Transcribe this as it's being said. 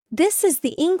This is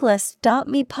the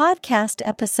Englist.me podcast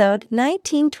episode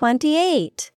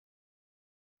 1928.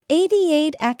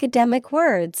 88 academic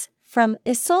words from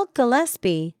Iseult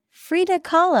Gillespie, Frida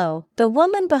Kahlo, the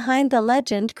woman behind the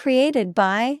legend created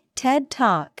by TED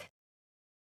Talk.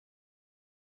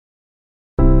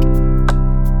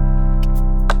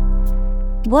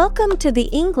 Welcome to the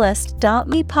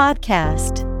Englist.me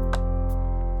podcast.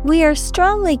 We are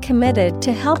strongly committed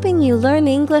to helping you learn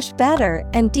English better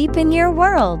and deepen your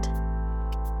world.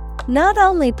 Not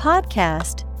only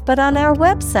podcast, but on our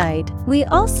website, we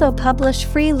also publish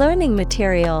free learning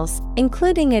materials,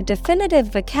 including a definitive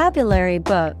vocabulary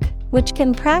book, which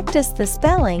can practice the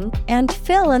spelling and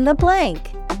fill in the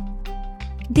blank.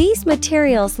 These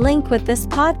materials link with this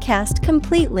podcast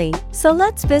completely, so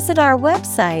let's visit our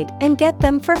website and get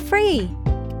them for free.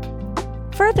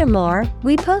 Furthermore,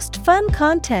 we post fun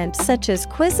content such as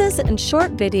quizzes and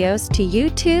short videos to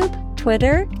YouTube,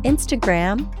 Twitter,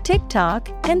 Instagram, TikTok,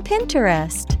 and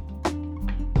Pinterest.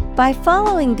 By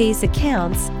following these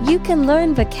accounts, you can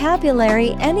learn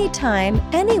vocabulary anytime,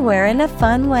 anywhere in a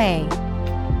fun way.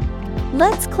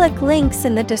 Let's click links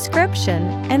in the description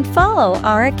and follow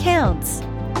our accounts.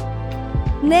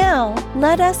 Now,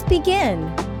 let us begin.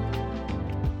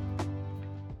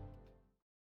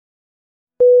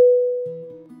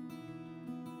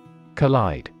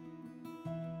 Collide.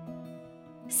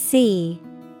 C-O-L-L-I-D-E.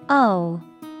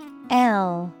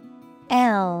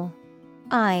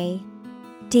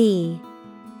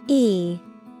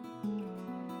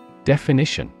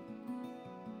 Definition: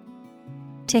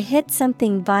 to hit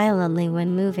something violently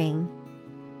when moving.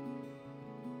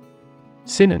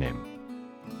 Synonym: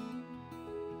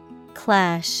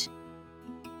 Clash,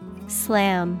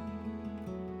 slam,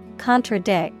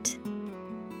 contradict.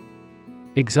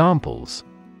 Examples: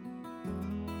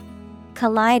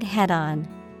 collide head-on,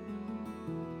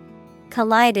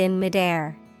 collide in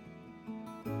midair.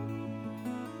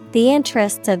 The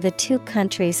interests of the two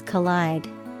countries collide.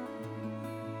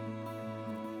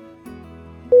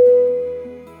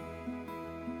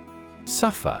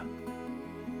 Suffer.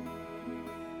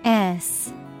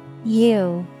 S-U-F-F-E-R.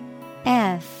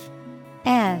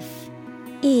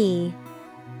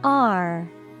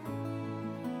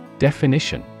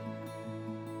 Definition: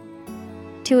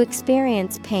 to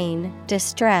experience pain,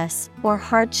 distress, or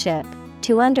hardship,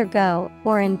 to undergo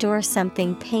or endure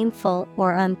something painful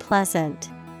or unpleasant.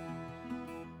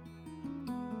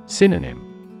 Synonym: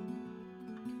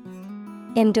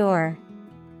 endure,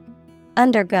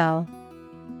 undergo,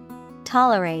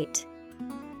 tolerate.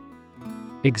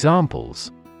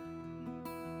 Examples: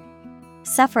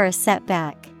 suffer a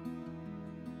setback,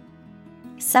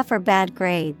 suffer bad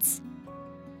grades.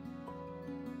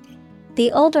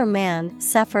 The older man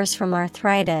suffers from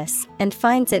arthritis and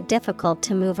finds it difficult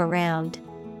to move around.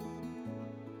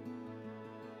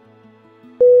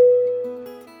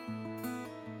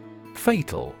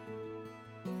 Fatal.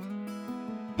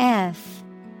 F-A-T-A-L.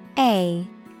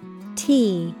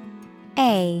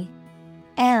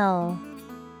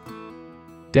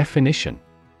 Definition: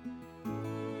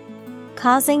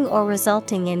 causing or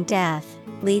resulting in death,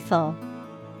 lethal.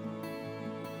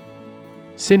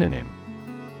 Synonym: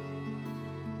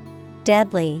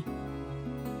 deadly,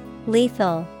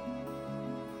 lethal,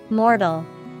 mortal.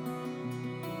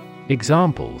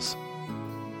 Examples: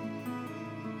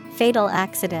 fatal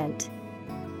accident,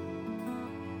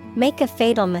 make a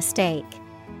fatal mistake.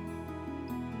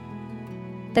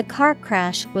 The car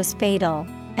crash was fatal,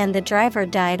 and the driver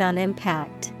died on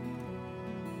impact.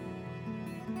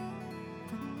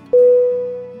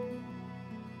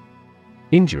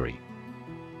 Injury.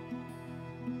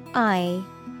 I-N-J-U-R-Y.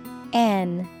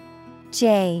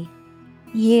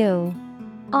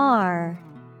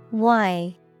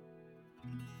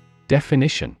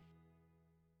 Definition: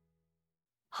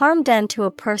 harm done to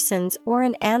a person's or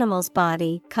an animal's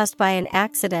body caused by an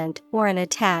accident or an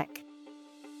attack.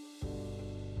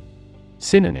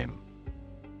 Synonym: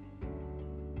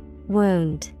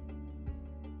 wound,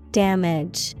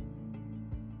 damage,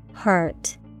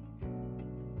 hurt.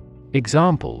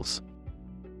 Examples: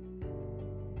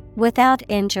 without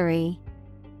injury,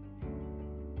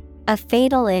 a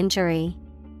fatal injury.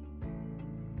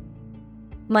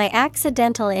 My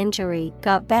accidental injury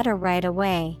got better right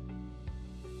away.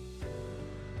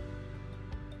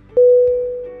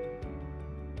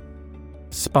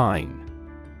 Spine.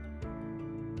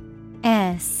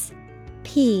 S-P-I-N-E.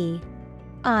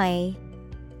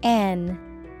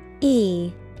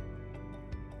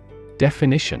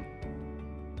 Definition: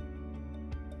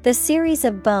 the series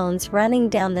of bones running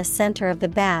down the center of the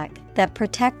back that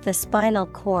protect the spinal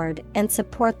cord and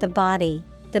support the body,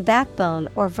 the backbone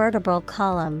or vertebral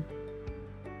column.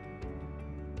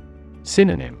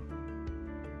 Synonym: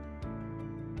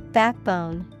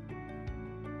 backbone,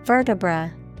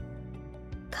 vertebra,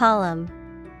 column.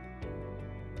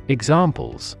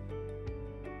 Examples: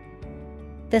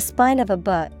 The spine of a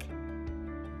book.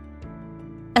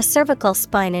 A cervical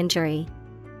spine injury.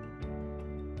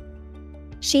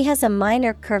 She has a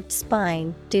minor curved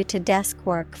spine due to desk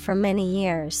work for many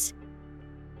years.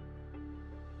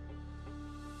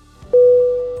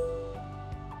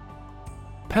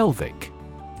 Pelvic.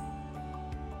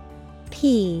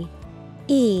 P-E-L-V-I-C.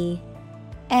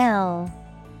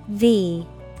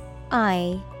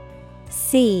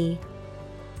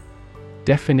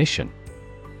 Definition: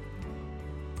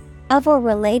 Of or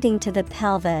relating to the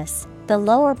pelvis, the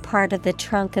lower part of the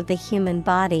trunk of the human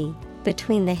body,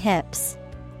 between the hips.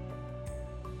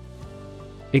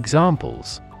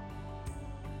 Examples: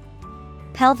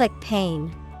 Pelvic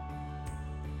pain,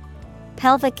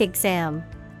 pelvic exam.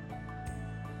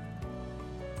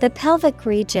 The pelvic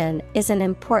region is an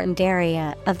important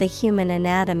area of the human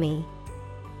anatomy.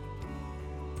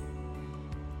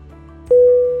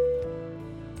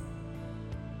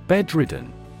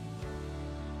 Bedridden.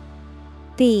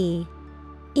 B-E-D-R-I-D-D-E-N.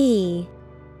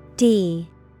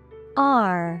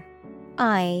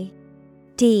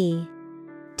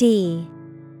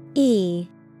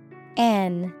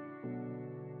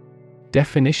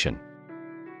 Definition: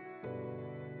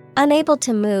 Unable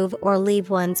to move or leave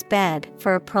one's bed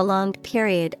for a prolonged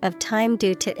period of time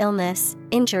due to illness,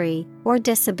 injury, or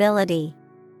disability.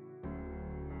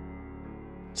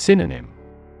 Synonym: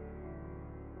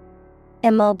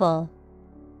 Immobile,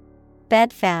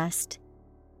 bedfast,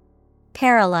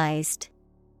 paralyzed.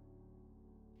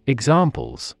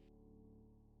 Examples: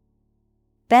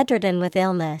 Bedridden with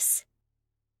illness,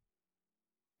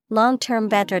 long-term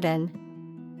bedridden.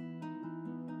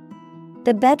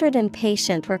 The bedridden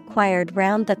patient required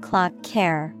round-the-clock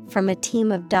care from a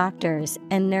team of doctors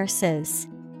and nurses.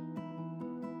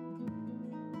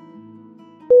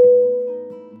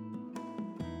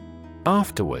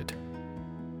 Afterward.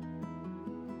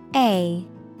 A-F-T-E-R-W-A-R-D.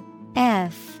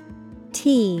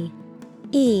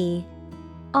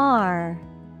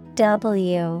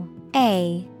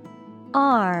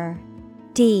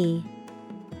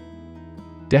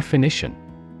 Definition: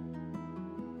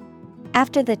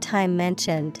 After the time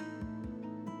mentioned.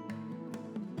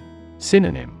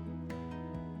 Synonym: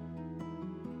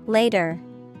 Later,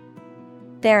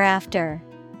 thereafter,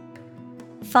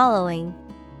 following.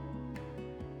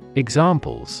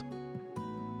 Examples: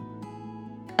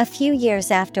 A few years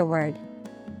afterward.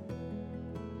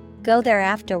 Go there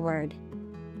afterward.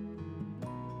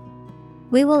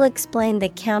 We will explain the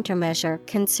countermeasure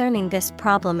concerning this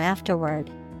problem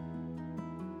afterward.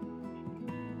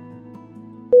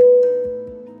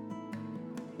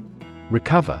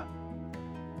 Recover.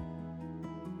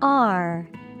 R-E-C-O-V-E-R.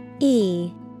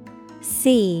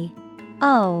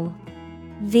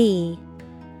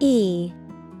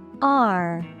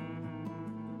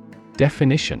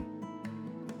 Definition: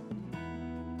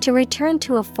 To return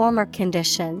to a former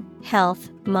condition, health,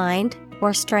 mind,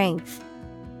 or strength.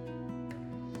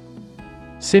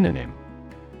 Synonym: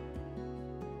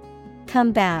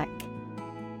 Come back,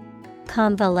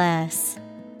 convalesce,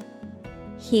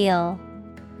 heal.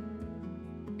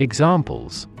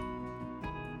 Examples: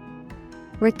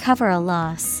 Recover a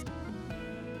loss.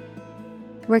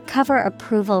 Recover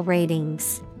approval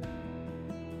ratings.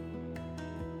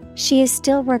 She is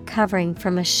still recovering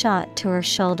from a shot to her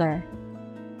shoulder.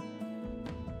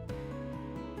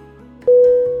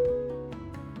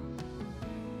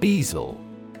 Easel.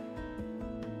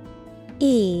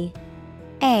 E-A-S-E-L.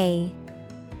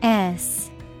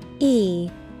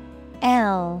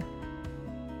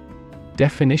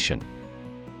 Definition: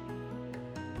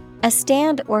 A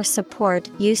stand or support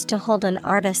used to hold an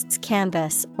artist's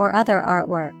canvas or other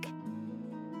artwork.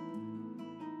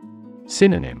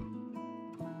 Synonym: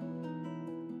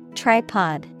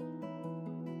 Tripod,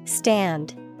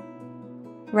 stand,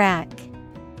 rack.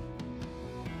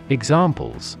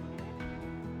 Examples: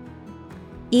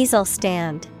 Easel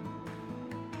stand,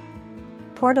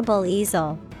 portable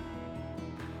easel.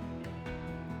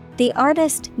 The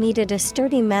artist needed a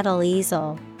sturdy metal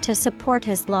easel to support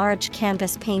his large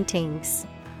canvas paintings.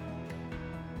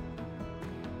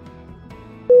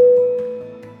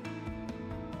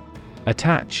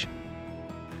 Attach.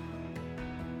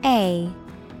 A-T-T-A-C-H.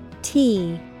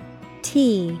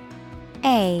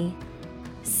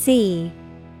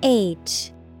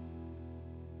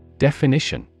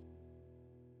 Definition: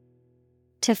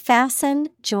 To fasten,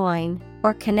 join,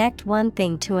 or connect one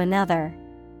thing to another.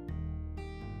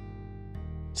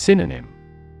 Synonym: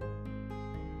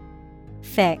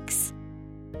 Fix,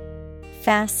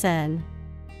 fasten,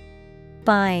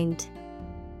 bind.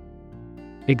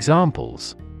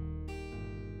 Examples: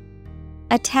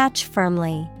 Attach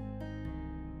firmly.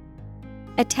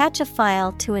 Attach a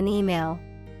file to an email.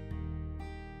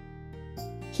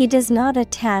 He does not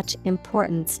attach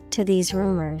importance to these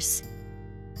rumors.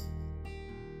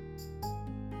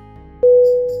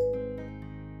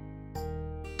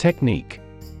 Technique.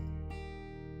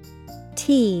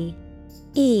 T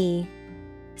E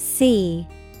C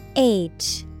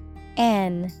H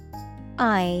N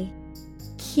I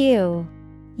Q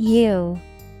U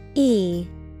E.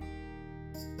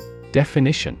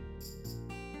 Definition: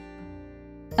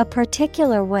 A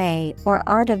particular way or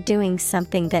art of doing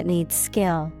something that needs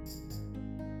skill.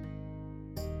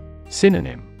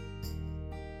 Synonym: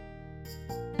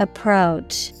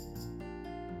 Approach,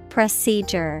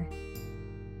 procedure,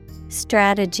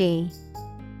 strategy.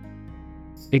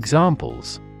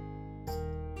 Examples: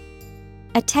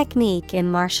 A technique in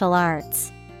martial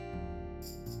arts.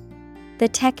 The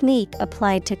technique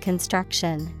applied to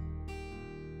construction.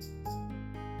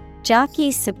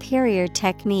 Jockey's superior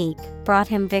technique brought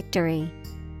him victory.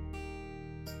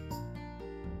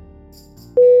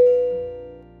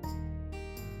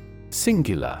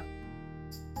 Singular.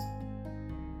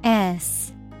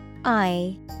 S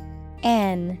I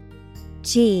N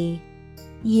G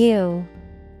U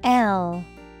L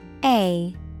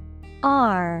A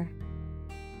R.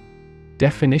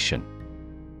 Definition: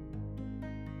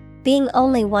 Being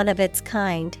only one of its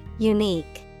kind,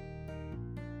 unique.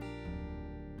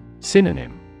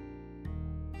 Synonym: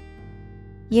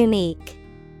 Unique,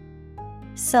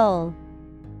 sole,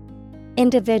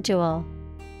 individual.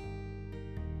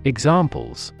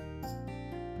 Examples: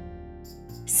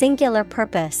 Singular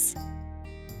purpose,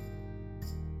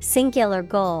 singular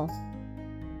goal.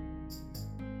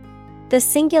 The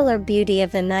singular beauty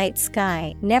of the night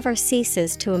sky never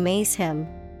ceases to amaze him.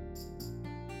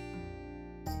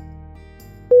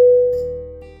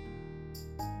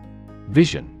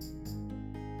 Vision.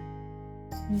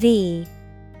 V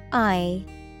I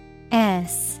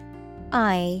S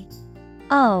I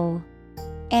O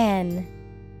N.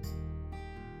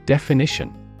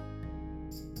 Definition: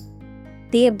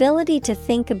 The ability to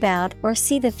think about or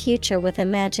see the future with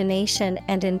imagination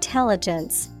and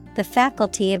intelligence, the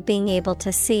faculty of being able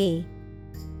to see.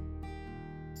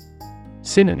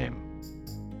 Synonym: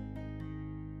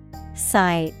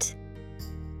 Sight,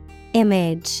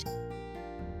 image,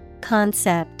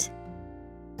 concept.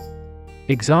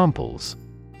 Examples: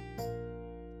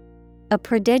 A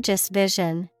prodigious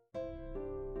vision,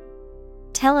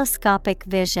 telescopic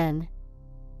vision.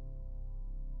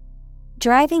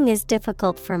 Driving is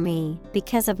difficult for me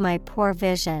because of my poor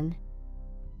vision.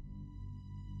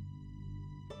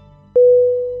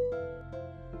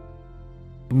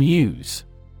 Muse.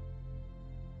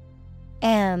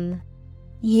 M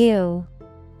U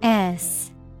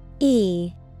S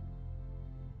E.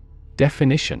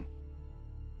 Definition: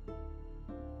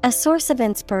 A source of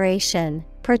inspiration,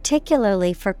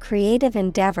 particularly for creative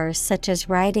endeavors such as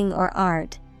writing or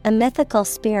art, a mythical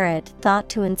spirit thought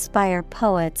to inspire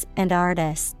poets and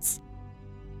artists.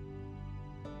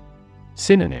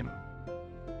 Synonym: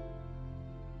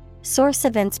 Source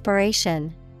of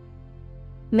inspiration,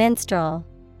 minstrel,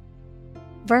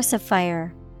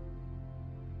 versifier.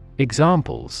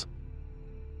 Examples: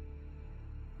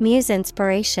 Muse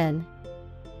inspiration,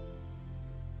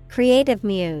 creative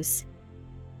muse.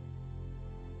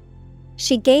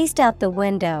 She gazed out the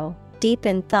window, deep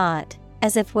in thought,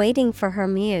 as if waiting for her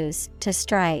muse to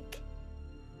strike.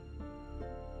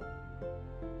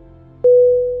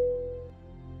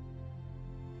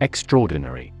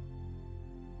 Extraordinary.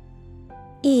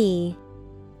 E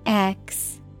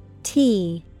X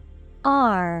T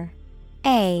R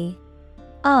A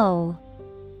O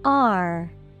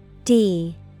R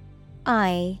D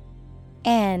I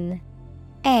N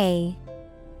A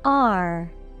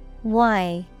R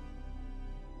Y.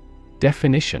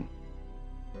 Definition: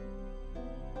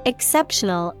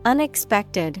 Exceptional,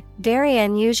 unexpected, very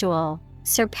unusual,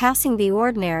 surpassing the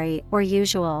ordinary or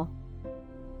usual.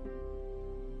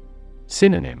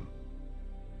 Synonym: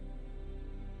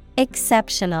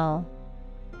 Exceptional,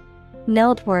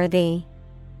 noteworthy,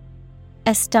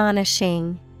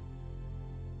 astonishing.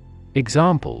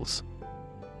 Examples: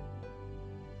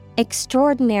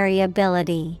 Extraordinary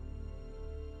ability,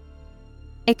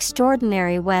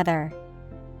 extraordinary weather.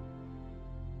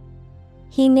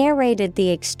 He narrated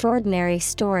the extraordinary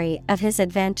story of his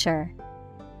adventure.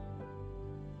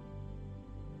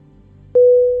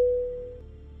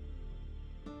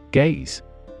 Gaze.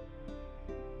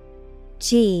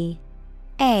 G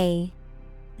A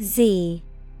Z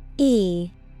E.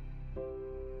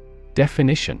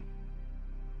 Definition: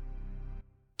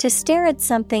 To stare at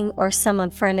something or someone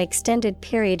for an extended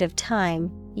period of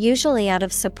time, usually out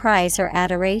of surprise or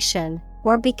adoration,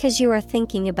 or because you are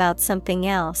thinking about something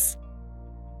else.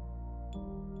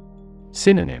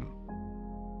 Synonym: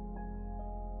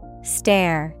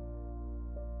 Stare,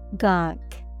 gawk,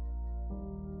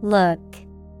 look.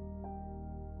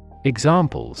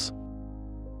 Examples: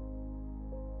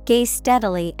 Gaze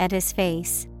steadily at his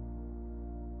face.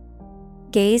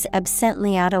 Gaze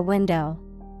absently out a window.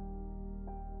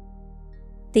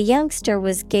 The youngster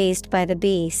was gazed by the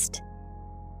beast.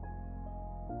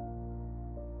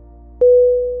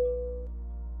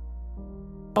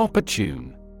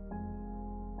 Opportune.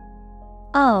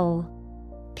 O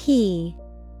P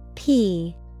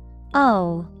P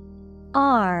O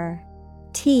R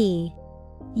T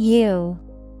U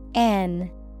N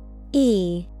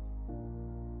E.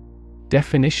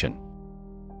 Definition: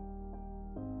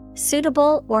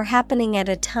 Suitable or happening at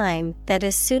a time that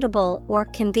is suitable or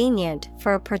convenient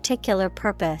for a particular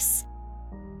purpose.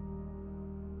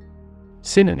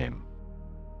 Synonym: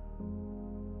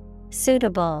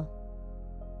 Suitable,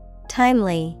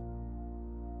 timely,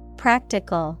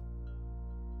 practical.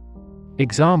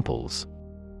 Examples: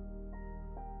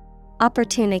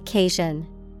 Opportune occasion.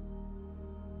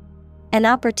 An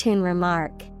opportune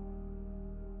remark.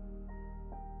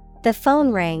 The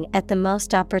phone rang at the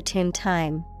most opportune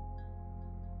time.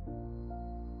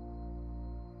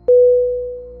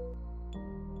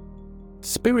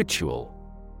 Spiritual.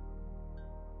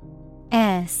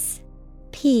 S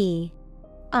P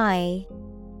I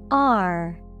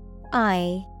R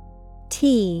I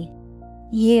T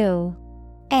U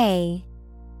A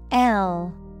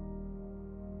L.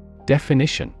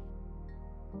 Definition: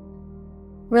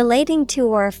 Relating to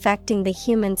or affecting the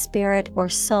human spirit or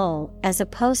soul as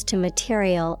opposed to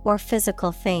material or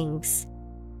physical things.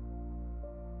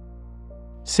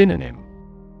 Synonym: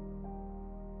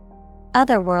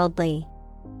 Otherworldly,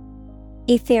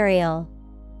 ethereal,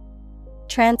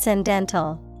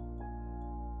 transcendental.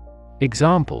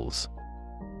 Examples: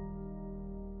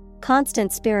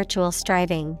 Constant spiritual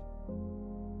striving.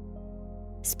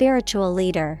 Spiritual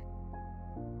leader.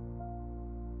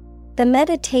 The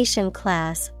meditation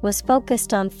class was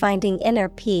focused on finding inner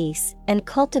peace and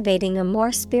cultivating a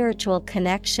more spiritual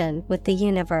connection with the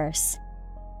universe.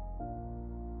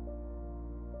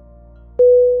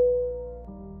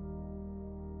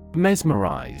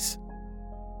 Mesmerize.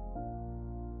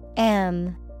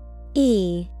 M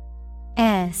E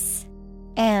S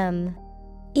M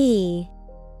E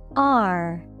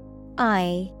R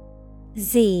I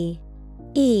Z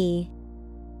E.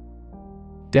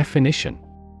 Definition: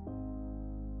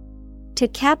 To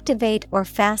captivate or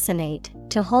fascinate,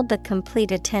 to hold the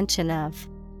complete attention of.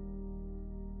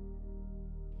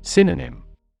 Synonym: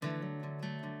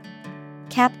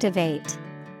 Captivate,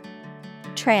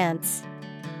 trance,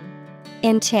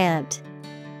 enchant.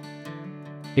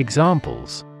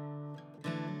 Examples: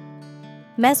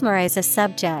 Mesmerize a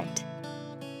subject.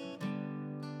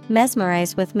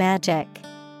 Mesmerize with magic.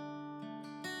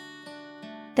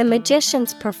 The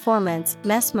magician's performance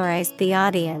mesmerized the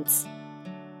audience.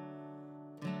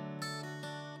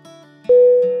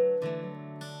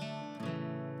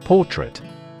 Portrait.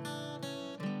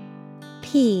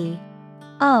 P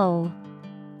O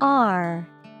R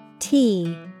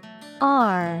T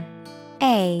R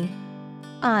A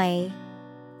I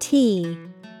T.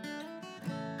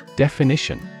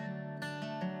 Definition: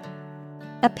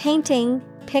 A painting,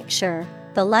 picture,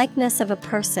 the likeness of a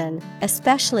person,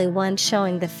 especially one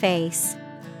showing the face.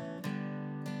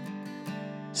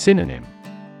 Synonym: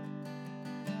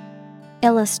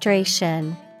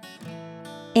 Illustration,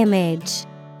 image,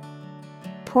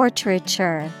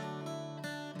 portraiture.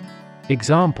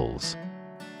 Examples: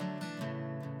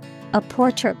 A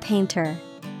portrait painter.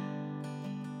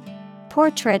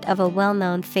 Portrait of a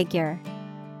well-known figure.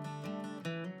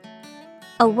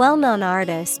 A well-known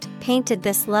artist painted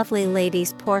this lovely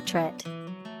lady's portrait.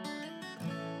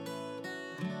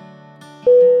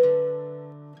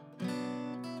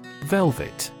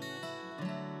 Velvet.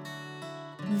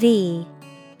 V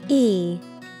E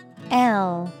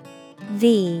L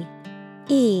V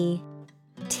E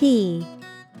T.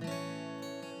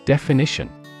 Definition: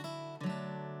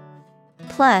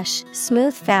 Plush,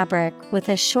 smooth fabric with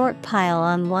a short pile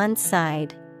on one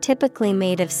side, typically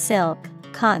made of silk,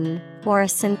 cotton, or a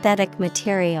synthetic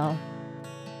material.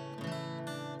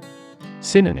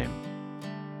 Synonym: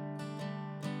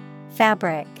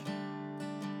 Fabric,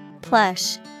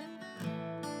 plush.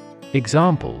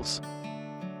 Examples: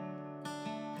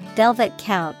 Velvet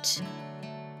couch.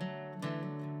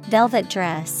 Velvet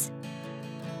dress.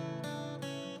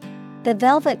 The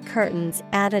velvet curtains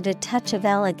added a touch of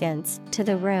elegance to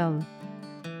the room.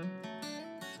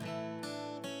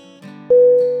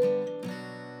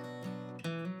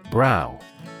 Brow.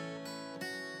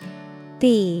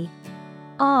 B-R-O-W.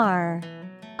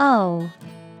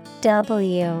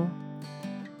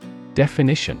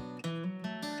 Definition.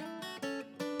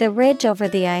 The ridge over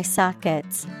the eye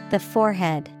sockets, the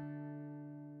forehead.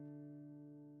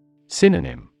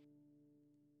 Synonym.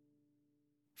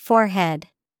 Forehead,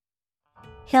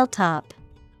 hilltop,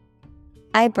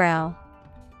 eyebrow.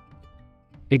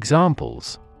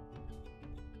 Examples.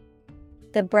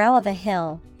 The brow of a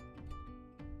hill.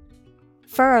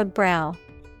 Furrowed brow.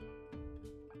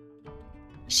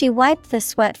 She wiped the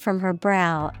sweat from her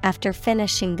brow after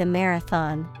finishing the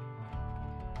marathon.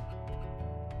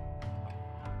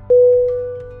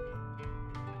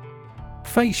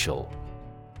 Facial.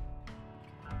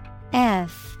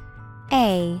 F-A-C-I-A-L.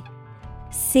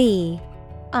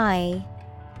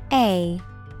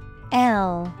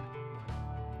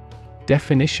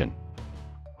 Definition.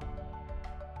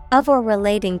 Of or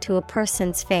relating to a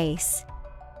person's face.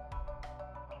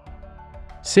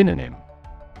 Synonym.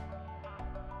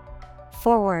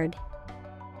 Forward,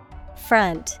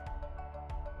 front,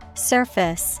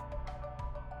 surface.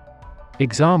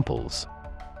 Examples.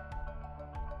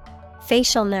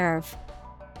 Facial nerve.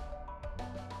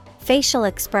 Facial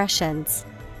expressions.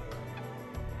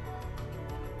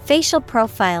 Facial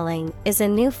profiling is a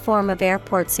new form of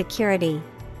airport security.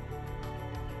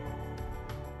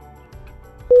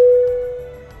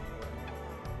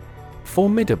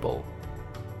 Formidable.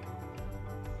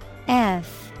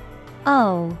 F-O-R-M-I-D-A-B-L-E.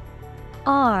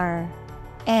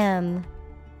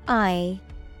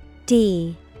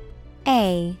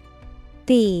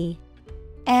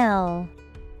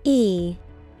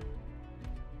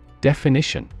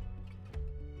 Definition.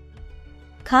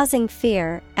 Causing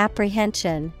fear,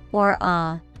 apprehension, or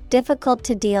awe, difficult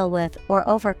to deal with or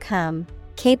overcome,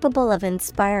 capable of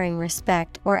inspiring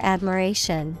respect or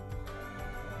admiration.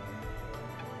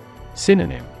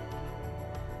 Synonym.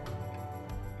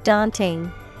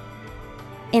 Daunting,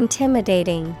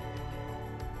 intimidating,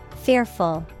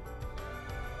 fearful.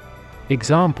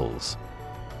 Examples.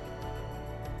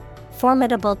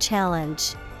 Formidable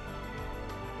challenge.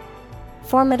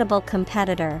 Formidable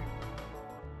competitor.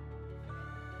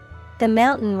 The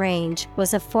mountain range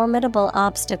was a formidable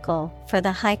obstacle for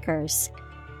the hikers.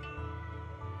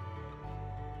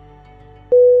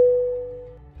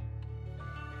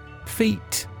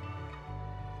 Feet.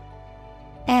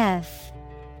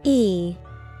 F-E-A-T.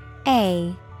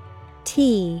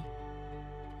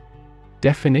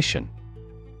 Definition.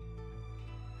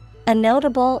 A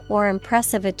notable or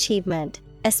impressive achievement,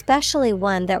 especially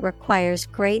one that requires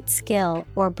great skill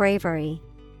or bravery.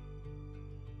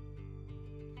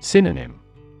 Synonym.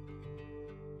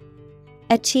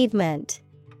 Achievement,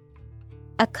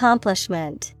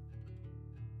 accomplishment,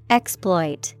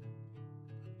 exploit.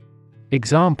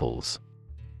 Examples.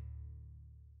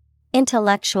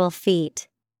 Intellectual feat.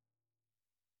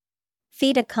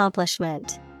 Feat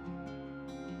accomplishment.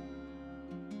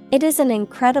 It is an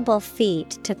incredible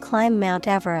feat to climb Mount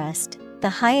Everest, the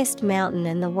highest mountain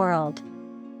in the world.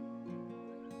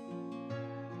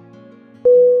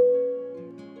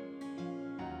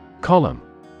 Column.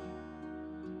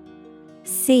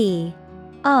 C-O-L-U-M-N.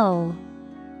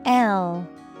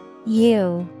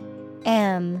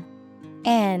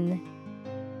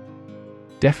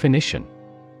 Definition.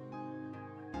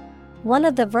 One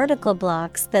of the vertical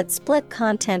blocks that split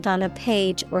content on a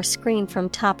page or screen from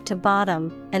top to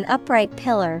bottom, an upright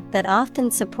pillar that often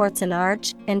supports an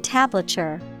arch,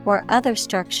 entablature, or other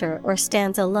structure or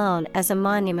stands alone as a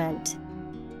monument.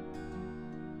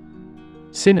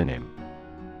 Synonym.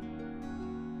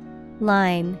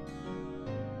 Line,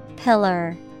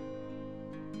 pillar,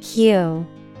 hue.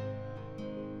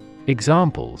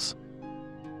 Examples.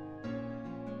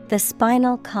 The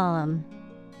spinal column.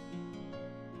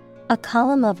 A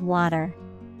column of water.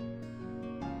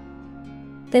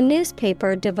 The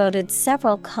newspaper devoted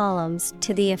several columns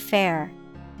to the affair.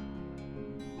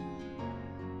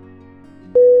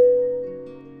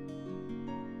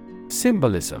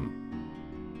 Symbolism.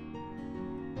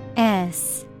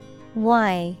 S-Y-M-B-O-L-I-S-M.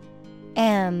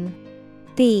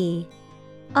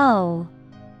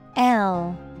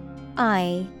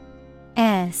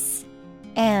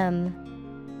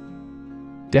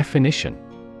 Definition.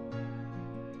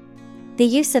 The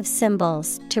use of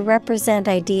symbols to represent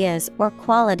ideas or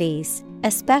qualities,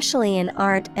 especially in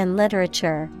art and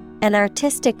literature, an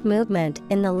artistic movement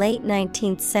in the late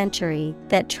 19th century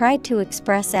that tried to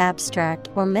express abstract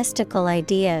or mystical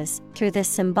ideas through the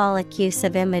symbolic use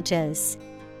of images.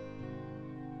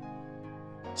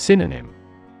 Synonym: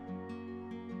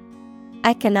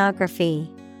 iconography,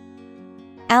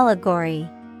 allegory,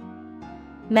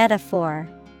 metaphor.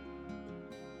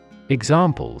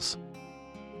 Examples: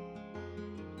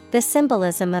 The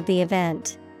symbolism of the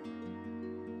event.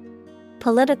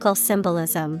 Political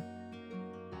symbolism.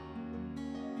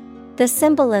 The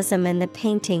symbolism in the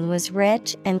painting was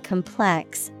rich and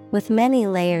complex, with many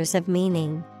layers of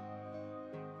meaning.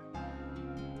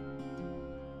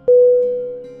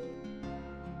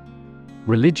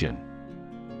 Religion.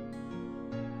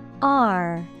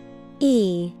 R-E-L-I-G-I-O-N.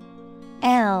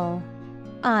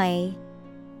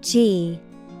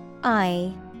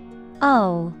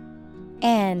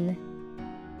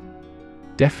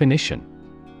 Definition: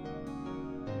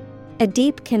 a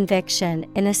deep conviction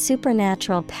in a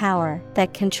supernatural power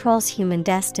that controls human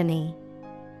destiny.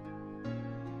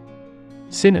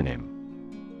 Synonym: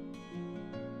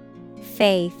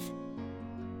 Faith,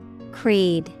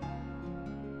 creed,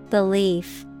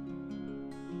 belief.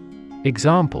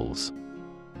 Examples: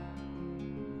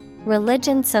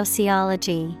 Religion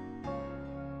sociology.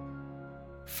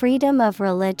 Freedom of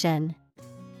religion.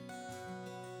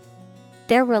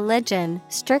 Their religion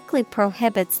strictly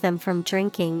prohibits them from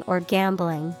drinking or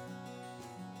gambling.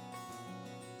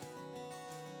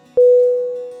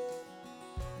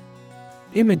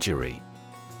 Imagery.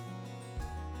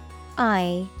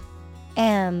 I-M-A-G-E-R-Y.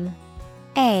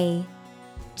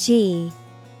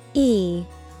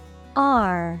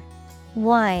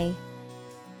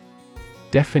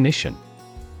 Definition: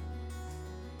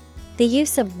 the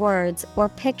use of words or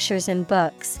pictures in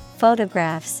books,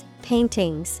 photographs,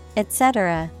 paintings,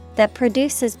 etc., that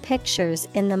produces pictures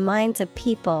in the minds of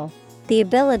people, the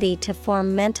ability to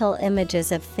form mental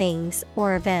images of things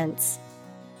or events.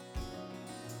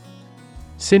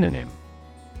 Synonym: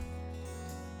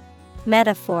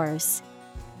 Metaphors,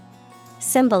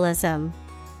 symbolism,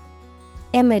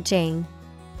 imaging.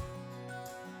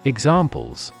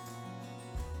 Examples: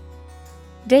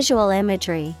 Visual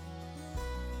imagery,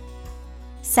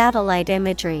 satellite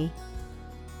imagery.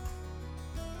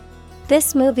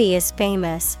 This movie is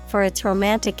famous for its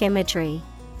romantic imagery.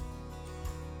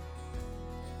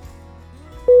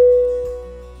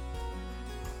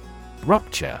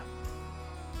 Rupture.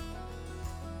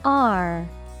 R-U-P-T-U-R-E.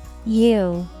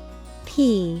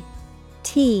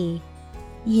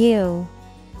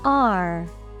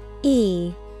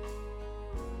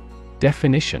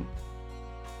 Definition: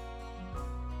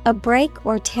 a break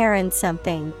or tear in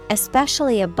something,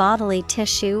 especially a bodily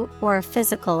tissue or a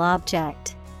physical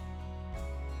object.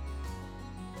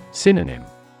 Synonym: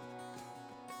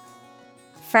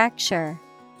 Fracture,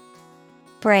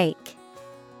 break,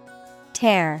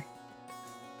 tear.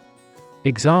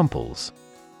 Examples: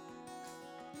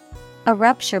 a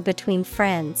rupture between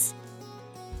friends.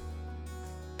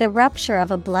 The rupture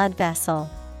of a blood vessel.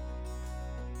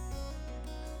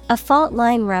 A fault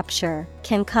line rupture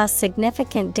can cause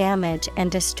significant damage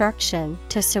and destruction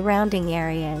to surrounding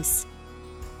areas.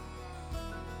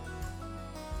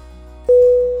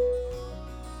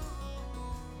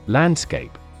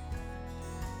 Landscape.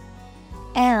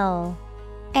 L-A-N-D-S-C-A-P-E.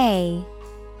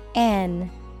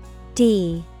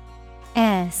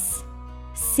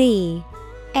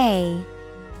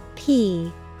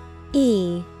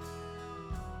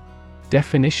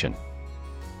 Definition: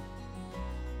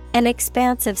 an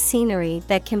expanse of scenery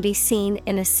that can be seen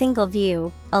in a single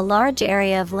view, a large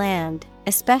area of land,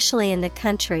 especially in the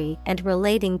country and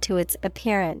relating to its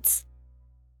appearance.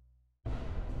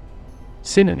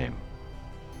 Synonym: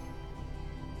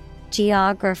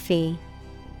 Geography,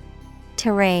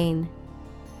 terrain,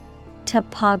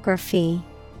 topography.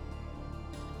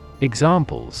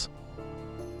 Examples: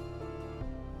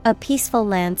 a peaceful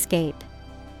landscape.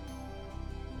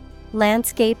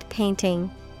 Landscape painting.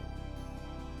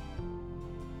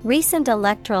 Recent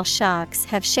electoral shocks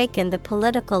have shaken the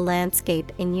political landscape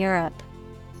in Europe.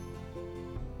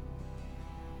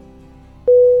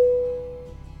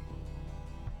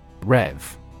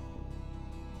 Rev.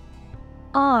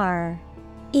 R-E-V.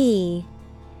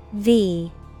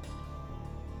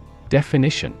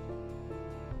 Definition: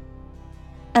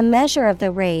 a measure of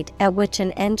the rate at which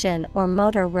an engine or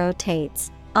motor rotates,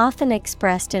 often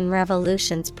expressed in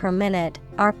revolutions per minute,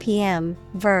 RPM,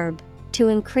 verb, to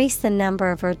increase the number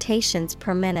of rotations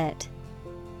per minute.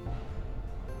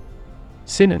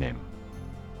 Synonym: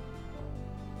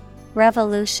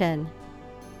 revolution,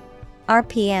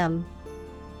 RPM,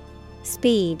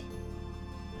 speed.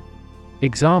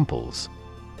 Examples: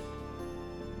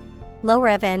 low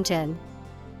rev engine.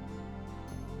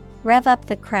 Rev up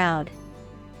the crowd.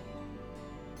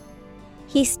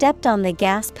 He stepped on the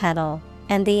gas pedal,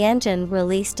 and the engine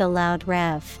released a loud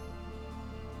rev.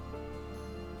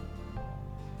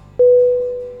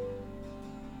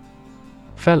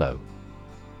 Fellow.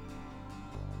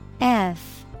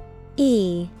 Fellow.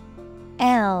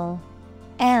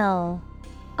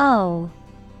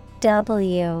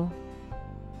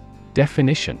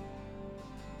 Definition.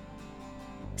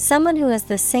 Someone who has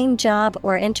the same job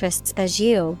or interests as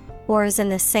you, or is in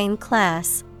the same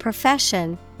class,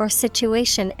 profession, or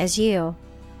situation as you.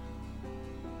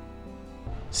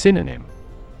 Synonym.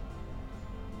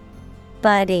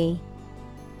 Buddy,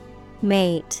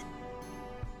 mate,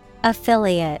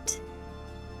 affiliate.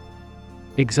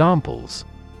 Examples.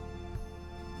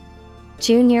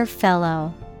 Junior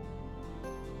fellow,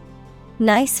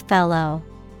 nice fellow.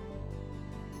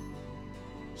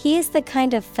 He is the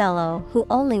kind of fellow who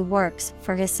only works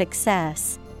for his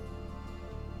success.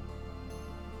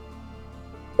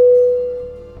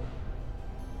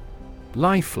 Lifelong.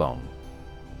 Lifelong.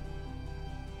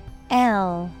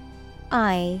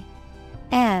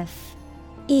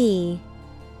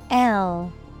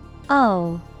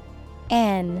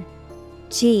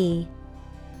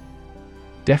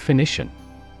 Definition.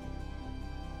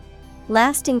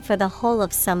 Lasting for the whole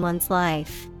of someone's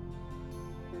life.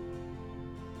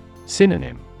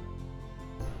 Synonym.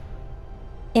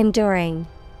 Enduring,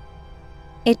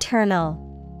 eternal,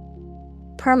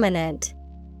 permanent.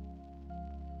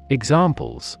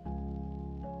 Examples.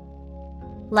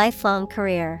 Lifelong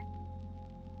career,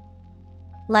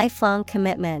 lifelong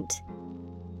commitment.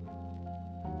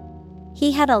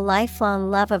 He had a lifelong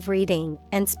love of reading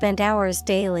and spent hours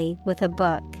daily with a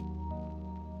book.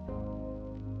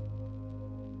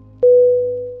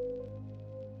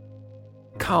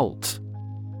 Cult.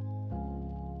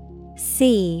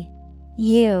 C-U-L-T.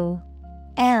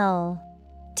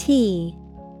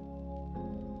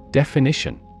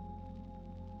 Definition.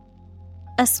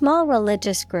 A small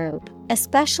religious group,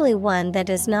 especially one that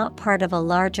is not part of a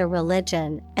larger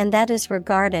religion and that is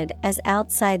regarded as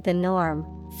outside the norm,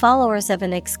 followers of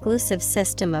an exclusive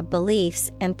system of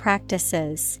beliefs and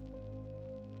practices.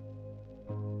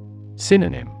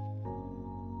 Synonym.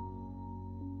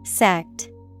 Sect,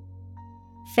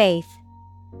 faith,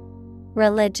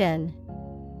 religion.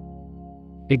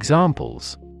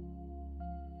 Examples.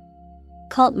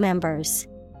 Cult members,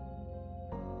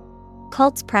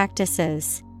 cult's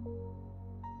practices.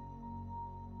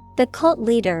 The cult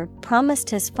leader promised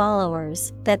his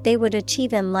followers that they would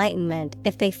achieve enlightenment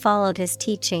if they followed his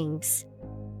teachings.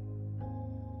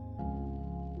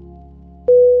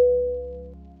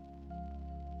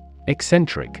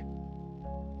 Eccentric.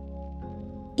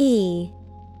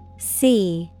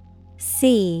 E-C-C-E-N-T-R-I-C.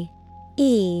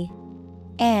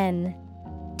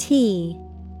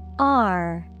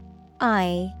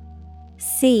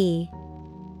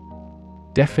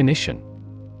 Definition.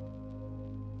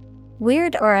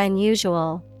 Weird or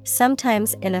unusual,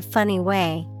 sometimes in a funny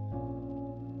way.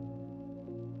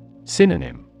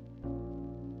 Synonym.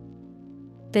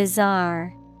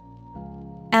 Bizarre,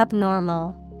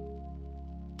 abnormal,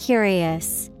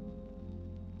 curious.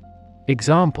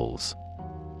 Examples.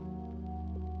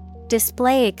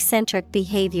 Display eccentric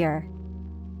behavior.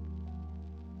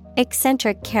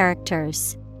 Eccentric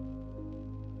characters.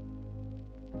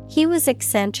 He was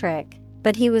eccentric,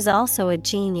 but he was also a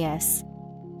genius.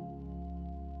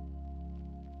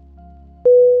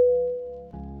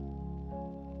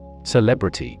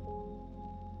 Celebrity.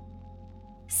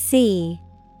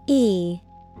 C-E-L-E-B-R-I-T-Y.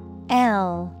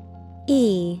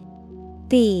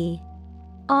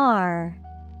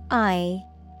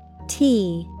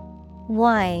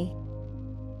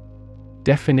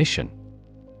 Definition.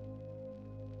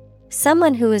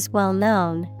 Someone who is well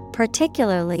known,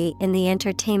 particularly in the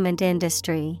entertainment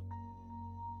industry.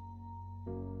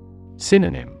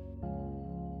 Synonym.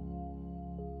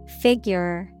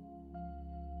 Figure,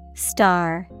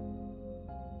 star,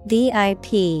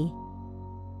 VIP.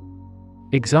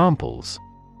 Examples.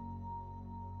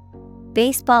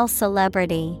 Baseball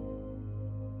celebrity.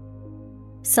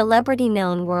 Celebrity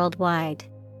known worldwide.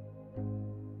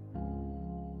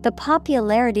 The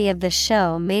popularity of the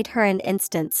show made her an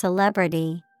instant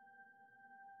celebrity.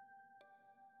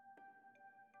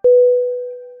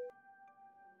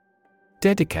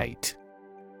 Dedicate.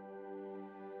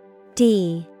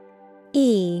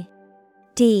 D-E-D-I-C-A-T-E.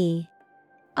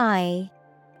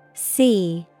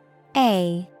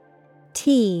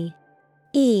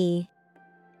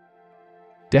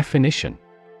 Definition.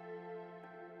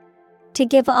 To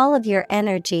give all of your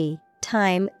energy,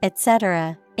 time,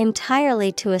 etc.,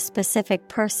 entirely to a specific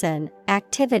person,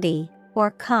 activity,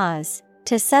 or cause,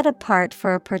 to set apart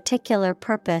for a particular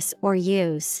purpose or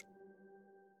use.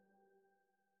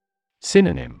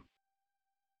 Synonym.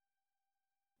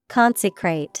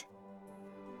 Consecrate,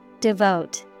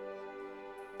 devote,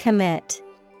 commit.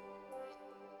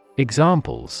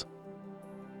 Examples: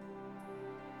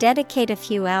 dedicate a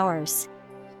few hours.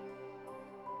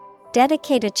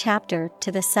 Dedicate a chapter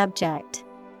to the subject.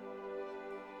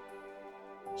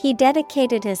 He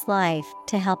dedicated his life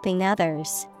to helping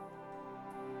others.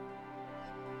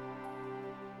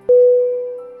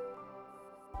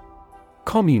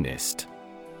 Communist.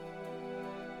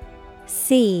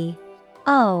 C-O-M-M-U-N-I-S-T.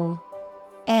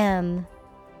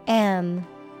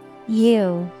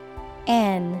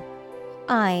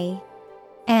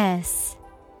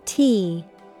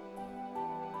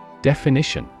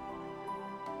 Definition: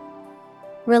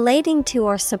 relating to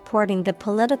or supporting the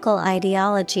political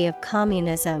ideology of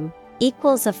communism,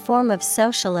 equals a form of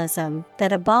socialism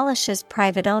that abolishes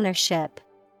private ownership.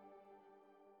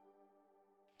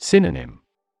 Synonym: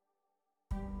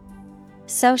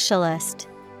 socialist,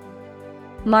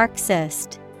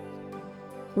 Marxist,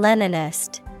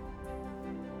 Leninist.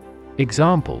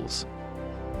 Examples: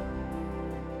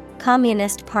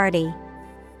 Communist Party,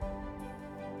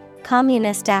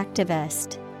 communist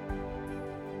activist.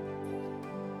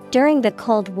 During the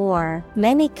Cold War,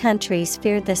 many countries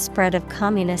feared the spread of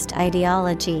communist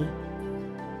ideology.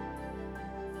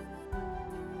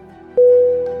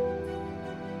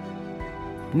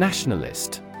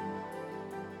 Nationalist.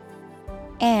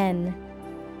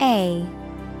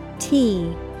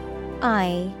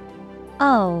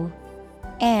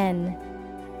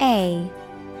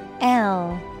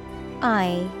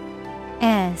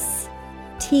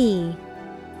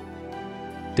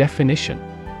 Definition: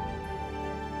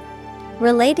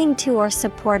 relating to or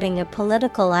supporting a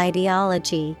political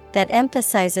ideology that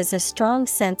emphasizes a strong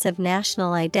sense of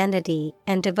national identity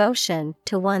and devotion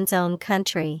to one's own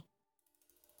country.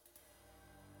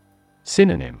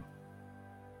 Synonym: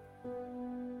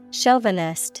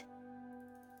 chauvinist,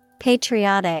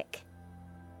 patriotic,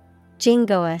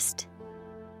 jingoist.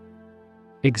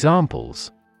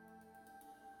 Examples: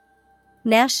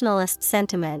 nationalist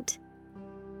sentiment,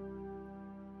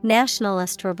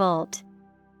 nationalist revolt.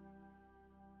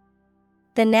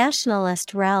 The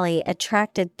nationalist rally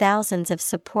attracted thousands of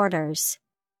supporters.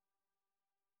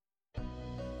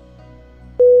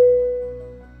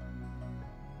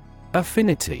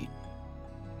 Affinity.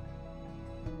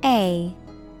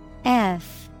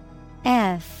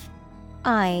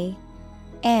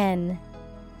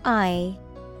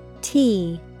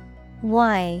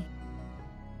 A-F-F-I-N-I-T-Y.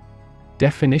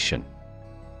 Definition: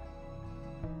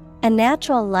 a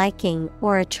natural liking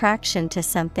or attraction to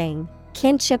something,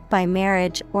 kinship by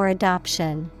marriage or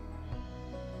adoption.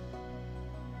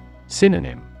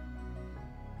 Synonym: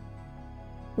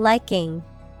 liking,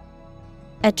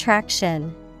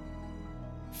 attraction,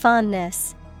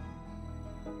 fondness.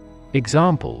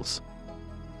 Examples: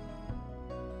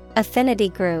 affinity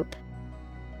group,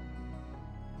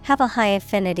 have a high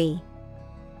affinity.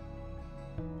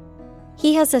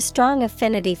 He has a strong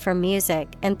affinity for music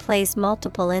and plays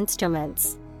multiple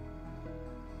instruments.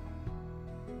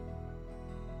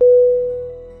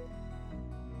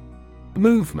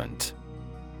 Movement.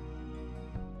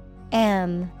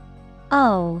 M-O-V-E-M-E-N-T.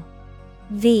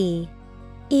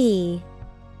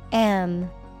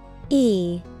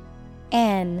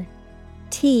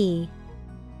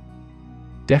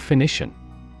 Definition: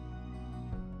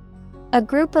 a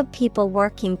group of people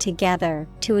working together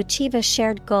to achieve a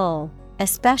shared goal,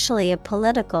 especially a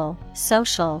political,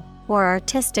 social, or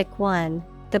artistic one,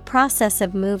 the process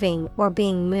of moving or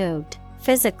being moved,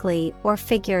 physically or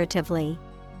figuratively.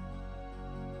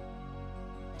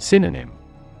 Synonym: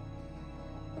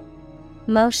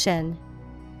 motion,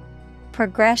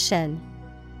 progression,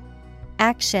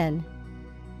 action.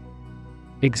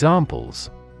 Examples: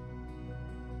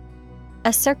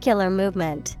 a circular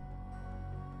movement,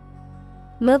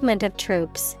 movement of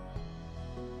troops.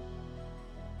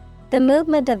 The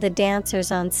movement of the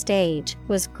dancers on stage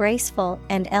was graceful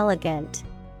and elegant.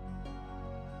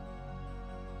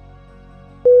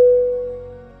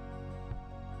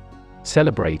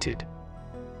 Celebrated.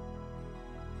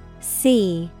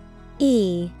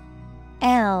 C-E-L-E-B-R-A-T-E-D.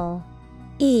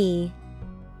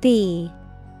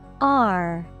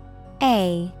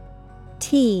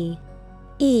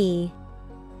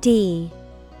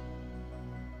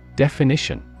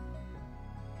 Definition: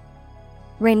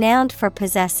 renowned for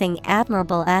possessing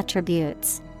admirable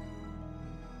attributes.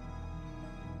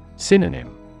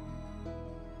 Synonym: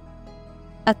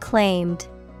 acclaimed,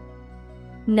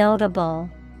 notable,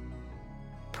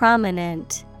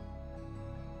 prominent.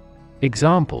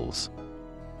 Examples: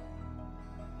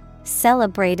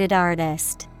 celebrated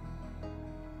artist,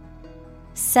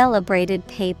 celebrated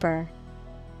paper.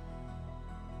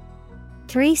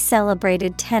 3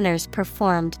 celebrated tenors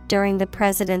performed during the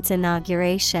president's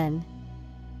inauguration.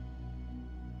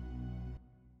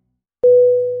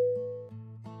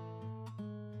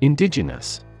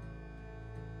 Indigenous.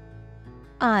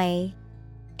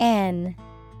 INDIGENOUS.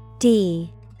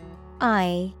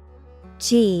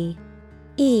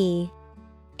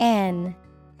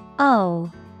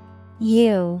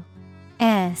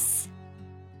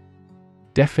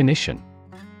 Definition.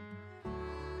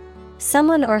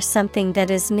 Someone or something that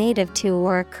is native to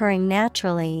or occurring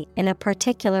naturally in a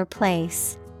particular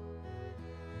place.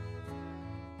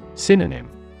 Synonym.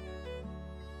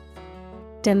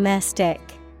 Domestic,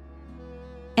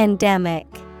 endemic,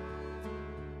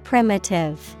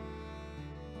 primitive.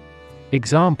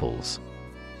 Examples.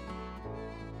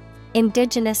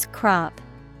 Indigenous crop.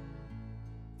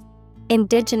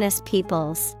 Indigenous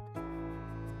peoples.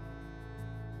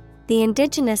 The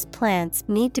indigenous plants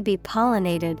need to be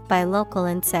pollinated by local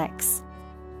insects.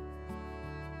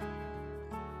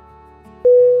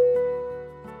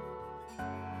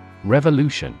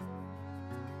 Revolution.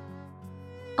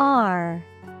 REVOLUTION.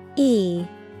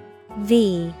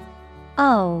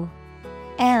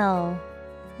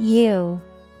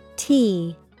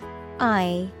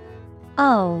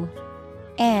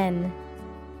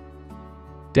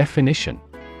 Definition.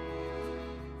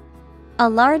 A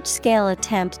large-scale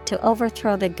attempt to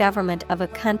overthrow the government of a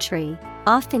country,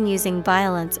 often using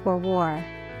violence or war.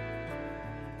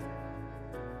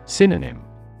 Synonym.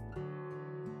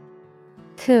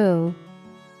 Coup,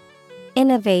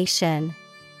 innovation,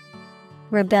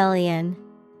 rebellion.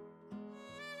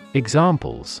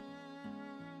 Examples.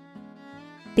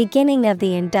 Beginning of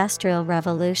the Industrial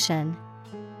Revolution.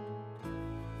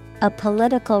 A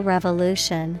political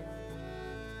revolution.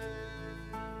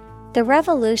 The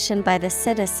revolution by the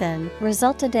citizen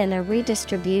resulted in a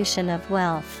redistribution of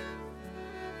wealth.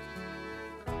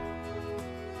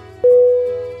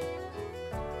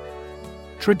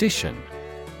 Tradition.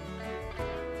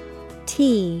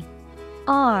 TRADITION.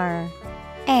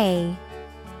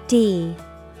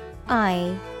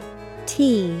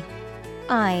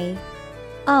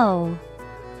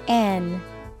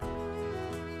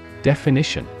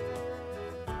 Definition.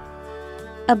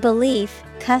 A belief,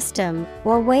 custom,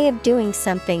 or way of doing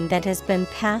something that has been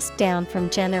passed down from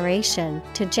generation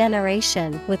to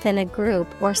generation within a group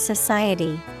or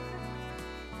society.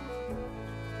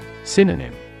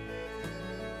 Synonym.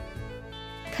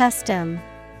 Custom,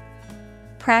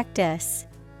 practice,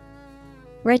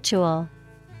 ritual.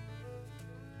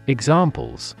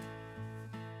 Examples.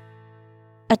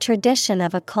 A tradition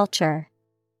of a culture.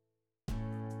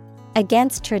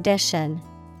 Against tradition.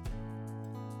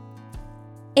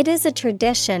 It is a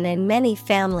tradition in many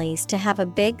families to have a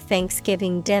big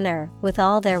Thanksgiving dinner with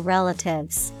all their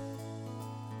relatives.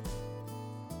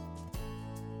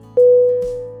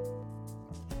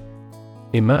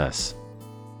 Immerse.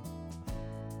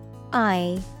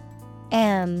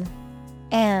 IMMERSE.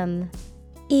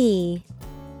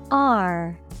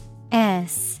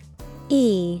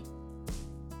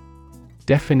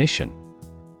 Definition.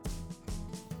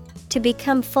 To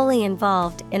become fully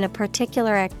involved in a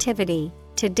particular activity,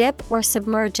 to dip or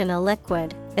submerge in a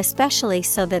liquid, especially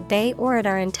so that they or it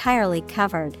are entirely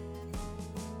covered.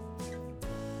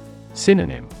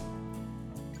 Synonym.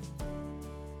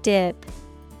 Dip,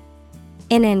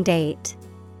 inundate,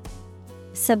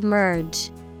 submerge.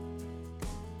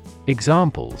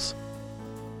 Examples.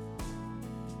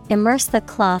 Immerse the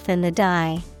cloth in the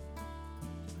dye.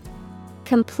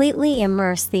 Completely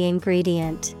immerse the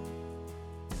ingredient.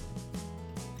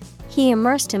 He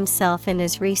immersed himself in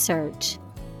his research.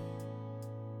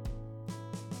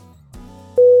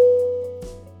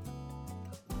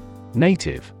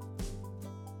 Native.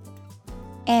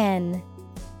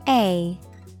 NATIVE.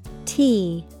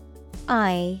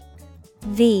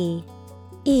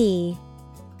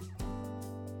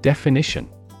 Definition.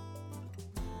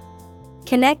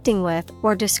 Connecting with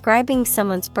or describing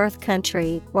someone's birth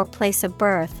country or place of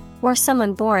birth, or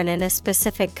someone born in a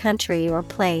specific country or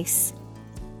place.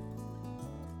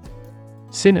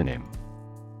 Synonym.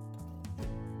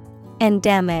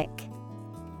 Endemic,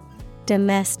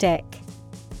 domestic,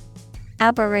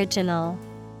 aboriginal.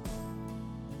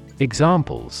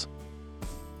 Examples.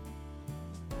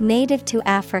 Native to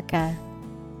Africa.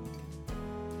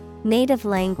 Native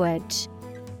language.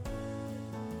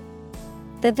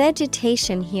 The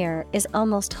vegetation here is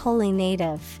almost wholly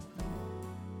native.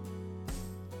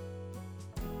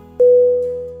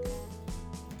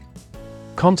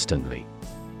 Constantly.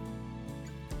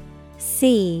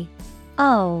 CONSTANTLY.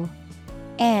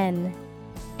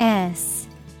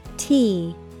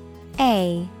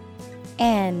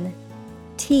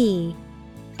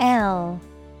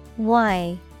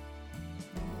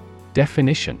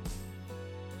 Definition.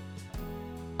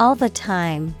 All the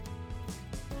time.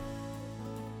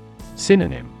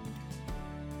 Synonym.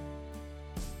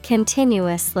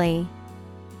 Continuously.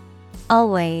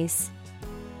 Always.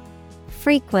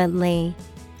 Frequently.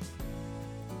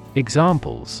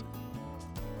 Examples: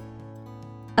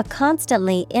 A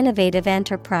constantly innovative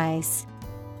enterprise.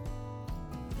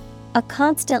 A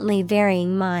constantly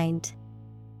varying mind.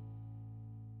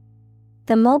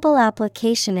 The mobile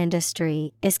application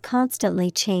industry is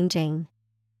constantly changing.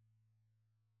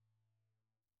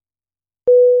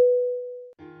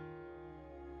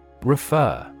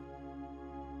 Refer.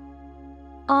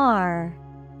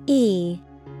 R-E-F-E-R.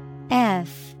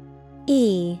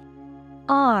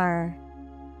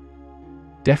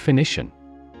 Definition: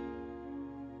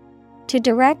 To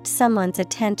direct someone's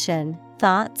attention,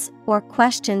 thoughts, or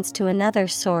questions to another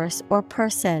source or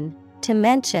person, to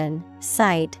mention,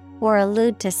 cite, or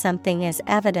allude to something as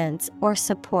evidence or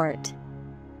support.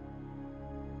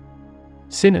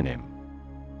 Synonym: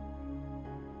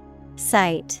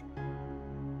 Cite,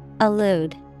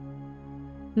 allude,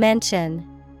 mention.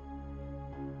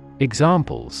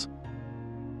 Examples: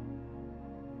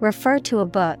 Refer to a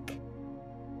book.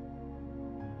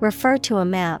 Refer to a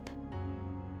map.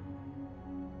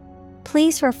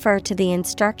 Please refer to the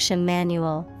instruction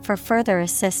manual for further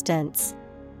assistance.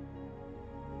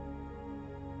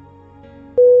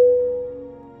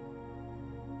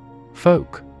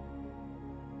 Folk.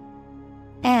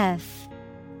 F-O-L-K.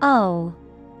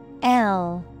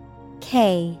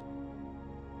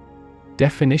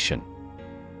 Definition: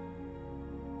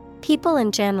 People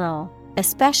in general,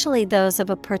 especially those of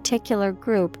a particular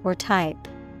group or type.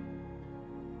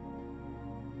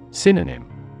 Synonym: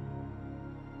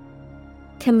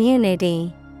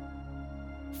 Community,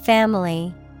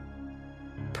 family,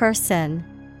 person.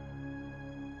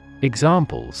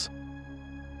 Examples: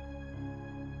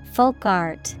 Folk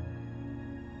art.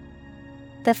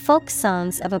 The folk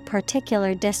songs of a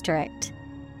particular district.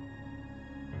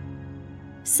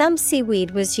 Some seaweed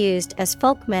was used as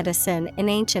folk medicine in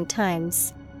ancient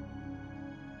times.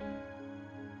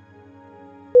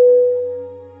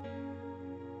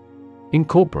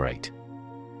 Incorporate.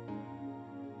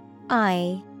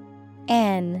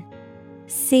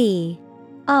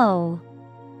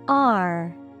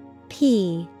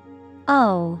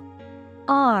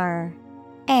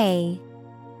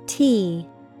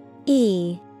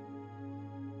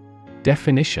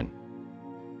 Definition: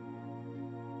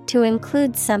 To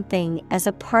include something as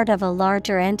a part of a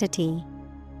larger entity.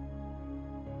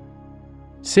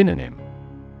 Synonym: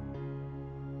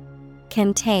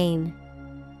 Contain,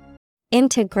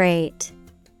 integrate,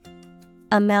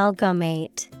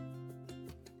 amalgamate.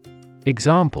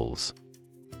 Examples: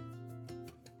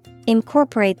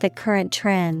 Incorporate the current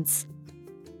trends.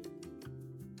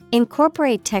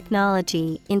 Incorporate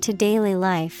technology into daily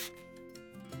life.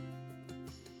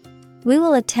 We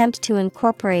will attempt to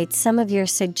incorporate some of your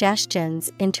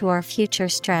suggestions into our future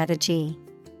strategy.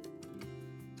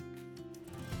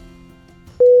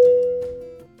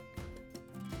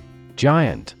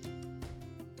 Giant.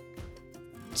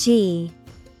 G-I-A-N-T.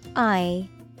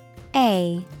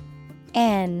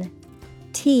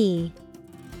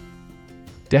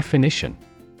 Definition: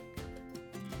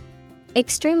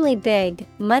 Extremely big,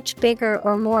 much bigger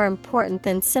or more important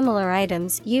than similar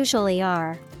items usually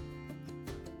are.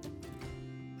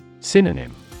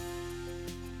 Synonym: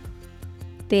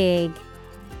 Big,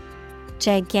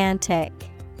 gigantic,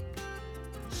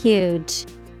 huge.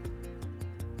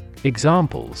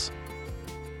 Examples: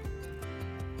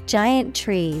 Giant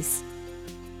trees.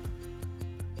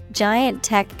 Giant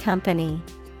tech company.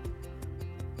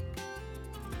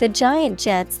 The giant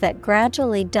jets that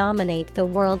gradually dominate the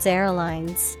world's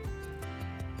airlines.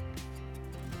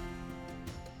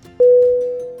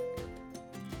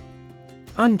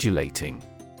 Undulating.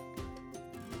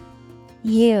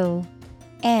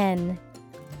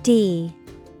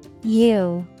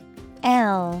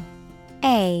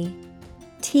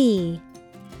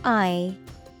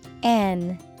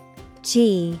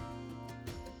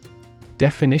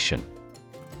 Definition: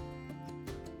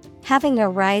 Having a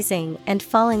rising and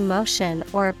falling motion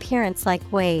or appearance like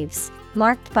waves,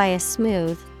 marked by a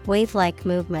smooth, wave-like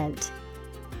movement.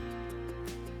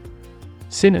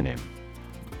 Synonym: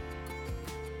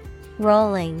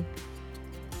 Rolling,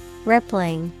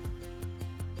 rippling,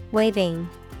 waving.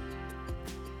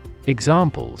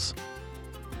 Examples: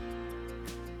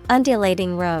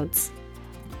 Undulating roads.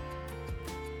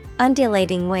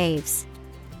 Undulating waves.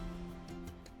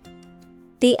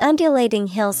 The undulating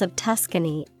hills of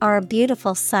Tuscany are a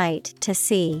beautiful sight to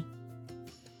see.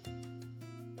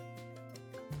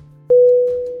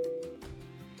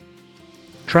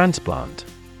 Transplant.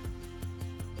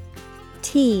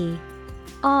 T-R-A-N-S-P-L-A-N-T.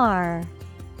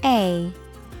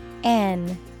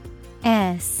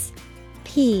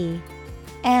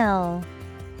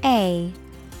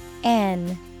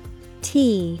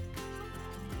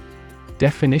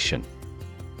 Definition: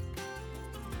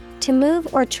 to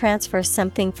move or transfer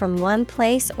something from one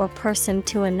place or person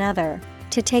to another,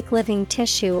 to take living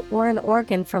tissue or an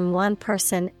organ from one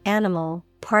person, animal,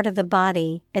 part of the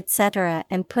body, etc.,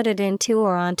 and put it into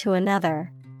or onto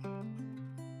another.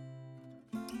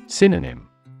 Synonym: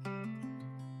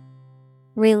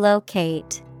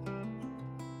 relocate,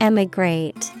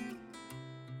 emigrate,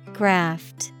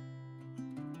 graft.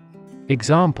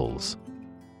 Examples: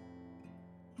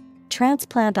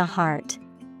 transplant a heart,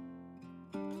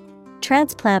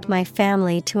 transplant my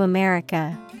family to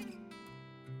America.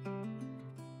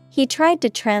 He tried to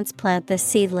transplant the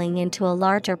seedling into a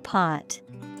larger pot.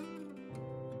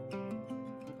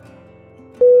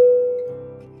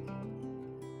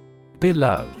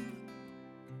 Below.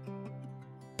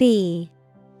 B-I-L-L-O-W.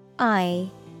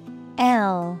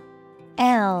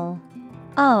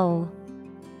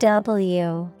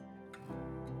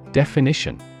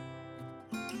 Definition: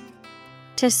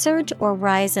 to surge or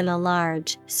rise in a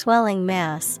large, swelling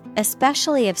mass,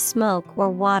 especially of smoke or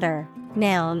water.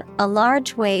 Noun, a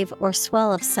large wave or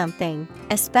swell of something,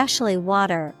 especially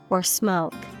water or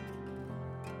smoke.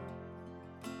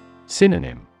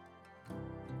 Synonym: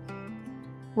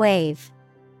 wave,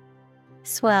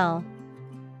 swell,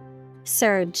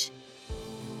 surge.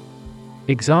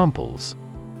 Examples: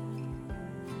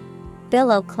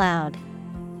 billow cloud,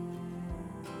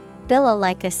 billow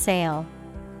like a sail.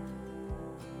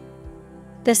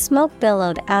 The smoke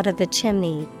billowed out of the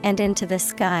chimney and into the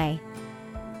sky.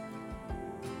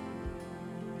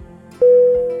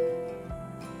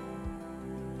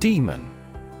 Demon.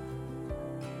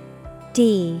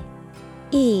 D-E-M-O-N.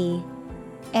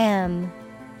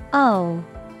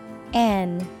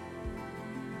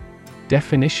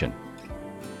 Definition: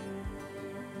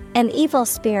 an evil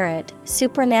spirit,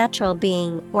 supernatural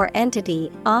being or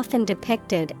entity often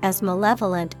depicted as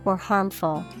malevolent or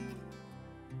harmful.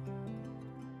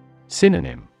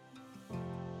 Synonym: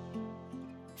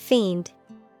 fiend,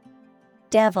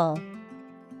 devil,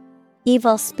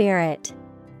 evil spirit.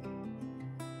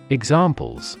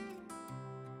 Examples: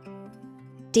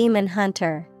 demon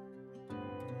hunter,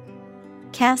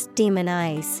 cast demon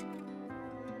eyes.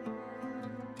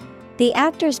 The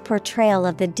actor's portrayal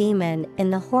of the demon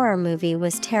in the horror movie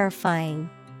was terrifying.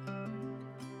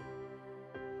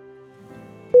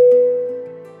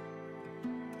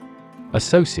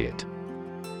 Associate.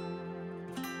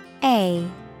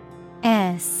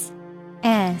 A-S-S-O-C-I-A-T-E.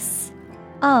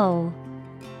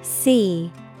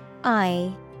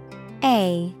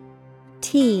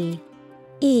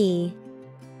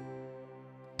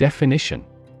 Definition: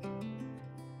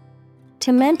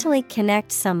 to mentally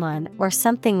connect someone or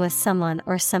something with someone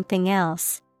or something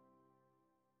else.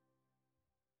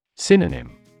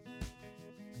 Synonym: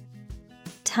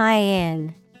 tie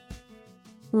in,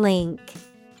 link,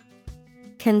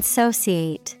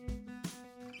 consociate.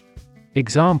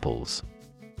 Examples: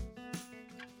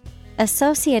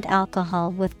 associate alcohol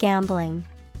with gambling.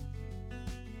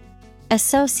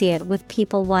 Associate with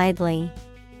people widely.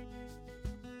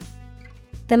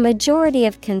 The majority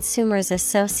of consumers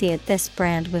associate this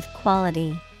brand with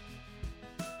quality.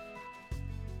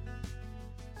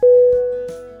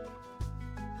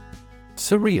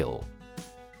 Surreal.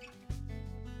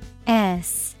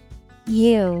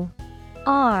 S-U-R-R-E-A-L.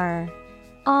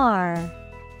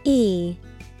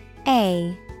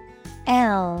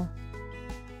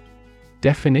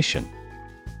 Definition: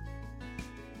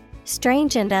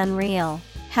 strange and unreal,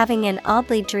 having an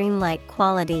oddly dreamlike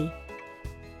quality.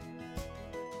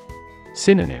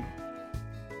 Synonym: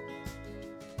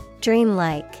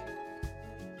 dreamlike,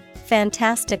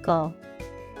 fantastical,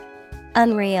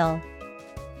 unreal.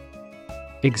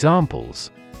 Examples: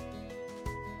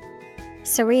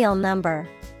 surreal number,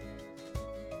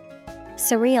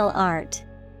 surreal art.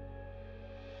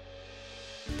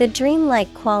 The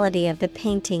dreamlike quality of the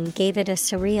painting gave it a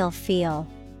surreal feel.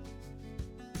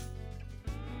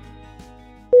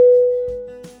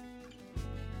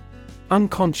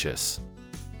 Unconscious.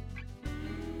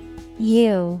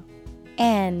 U-N-C-O-N-S-C-I-O-U-S.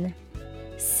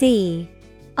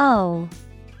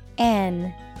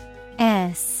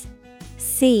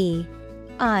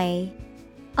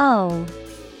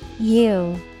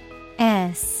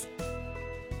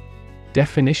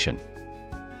 Definition: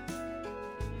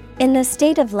 in the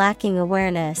state of lacking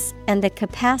awareness and the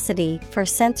capacity for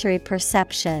sensory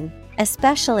perception,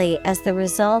 especially as the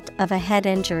result of a head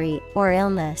injury or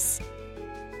illness.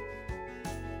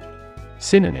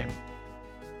 Synonym: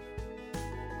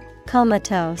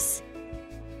 comatose,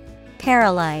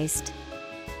 paralyzed,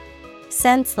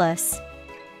 senseless.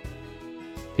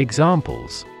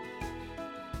 Examples: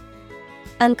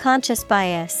 unconscious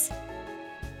bias.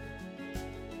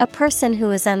 A person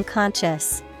who is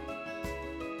unconscious.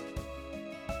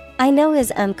 I know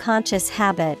his unconscious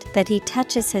habit that he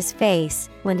touches his face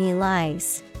when he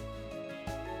lies.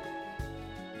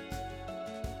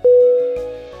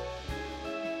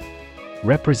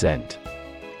 Represent.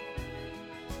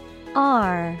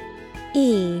 R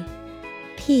E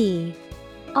P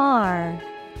R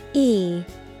E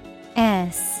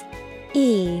S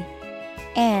E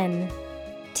N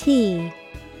T.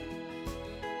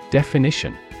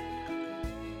 Definition: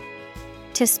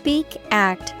 To speak,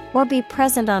 act, or be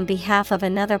present on behalf of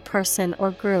another person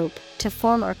or group, to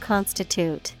form or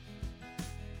constitute.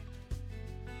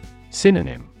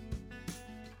 Synonym: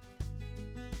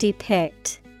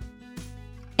 Depict,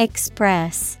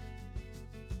 express,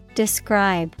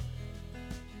 describe.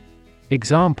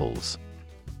 Examples: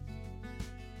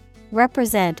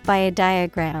 Represent by a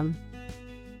diagram.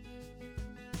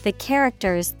 The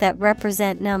characters that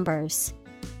represent numbers.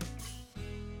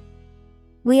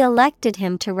 We elected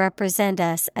him to represent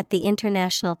us at the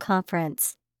international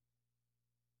conference.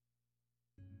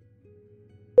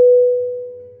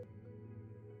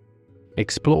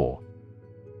 Explore.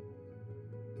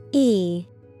 E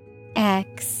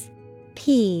X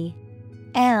P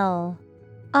L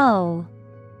O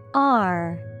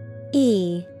R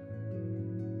E.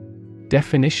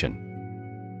 Definition: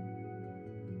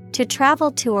 To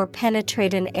travel to or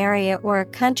penetrate an area or a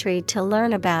country to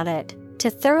learn about it, to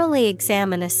thoroughly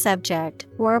examine a subject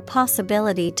or a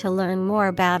possibility to learn more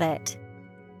about it.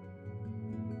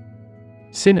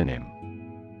 Synonym: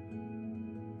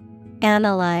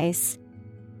 Analyze,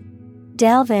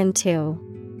 delve into,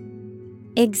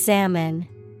 examine.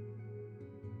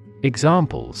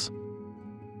 Examples: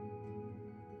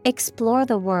 Explore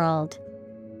the world.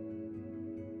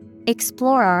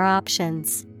 Explore our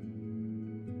options.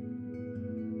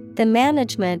 The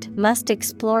management must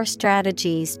explore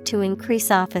strategies to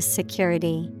increase office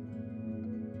security.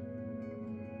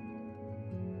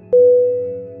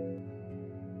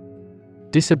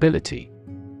 Disability.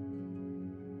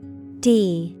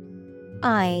 D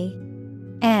I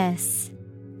S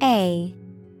A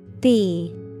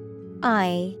B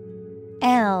I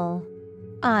L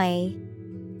I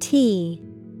T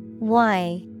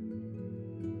Y.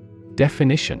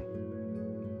 Definition: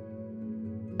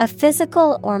 A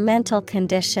physical or mental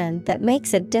condition that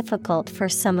makes it difficult for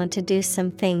someone to do some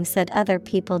things that other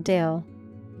people do.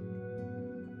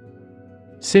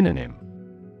 Synonym: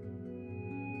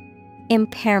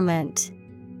 Impairment,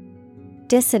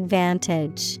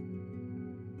 disadvantage,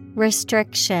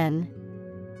 restriction.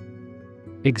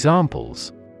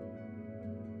 Examples: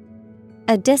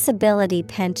 A disability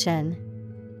pension.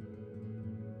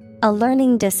 A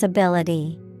learning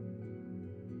disability.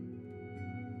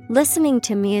 Listening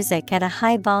to music at a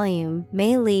high volume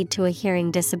may lead to a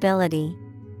hearing disability.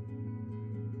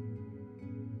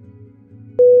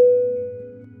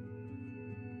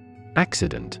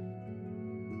 Accident.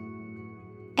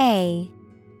 A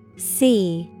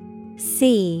C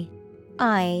C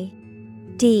I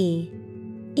D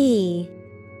E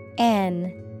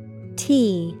N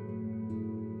T.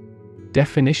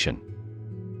 Definition: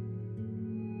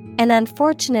 An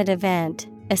unfortunate event,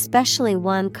 especially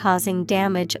one causing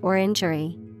damage or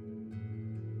injury.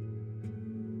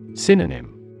 Synonym: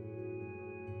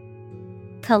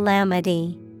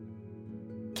 Calamity,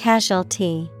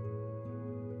 casualty,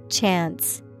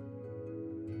 chance.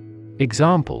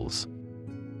 Examples: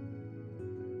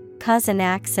 Cause an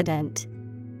accident.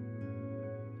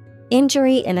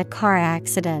 Injury in a car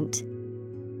accident.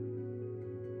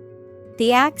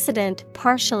 The accident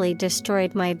partially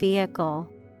destroyed my vehicle.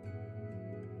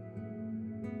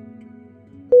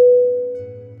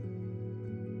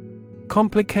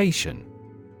 Complication.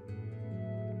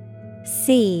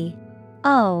 C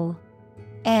O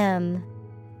M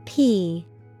P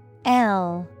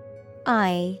L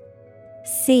I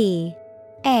C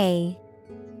A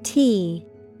T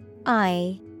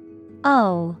I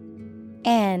O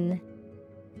N.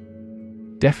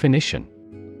 Definition: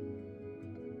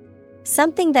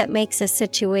 Something that makes a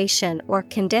situation or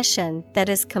condition that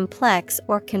is complex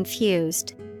or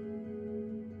confused.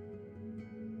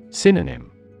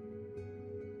 Synonym: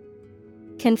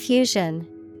 Confusion,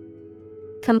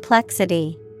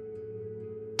 complexity,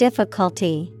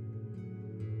 difficulty.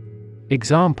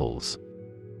 Examples: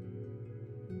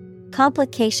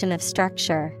 Complication of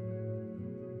structure.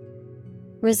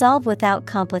 Resolve without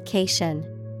complication.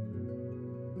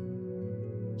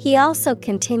 He also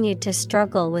continued to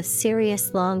struggle with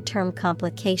serious long-term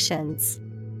complications.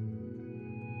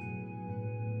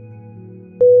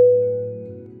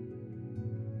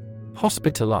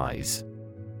 Hospitalize.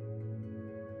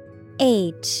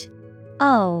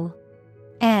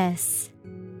 Hospitalize.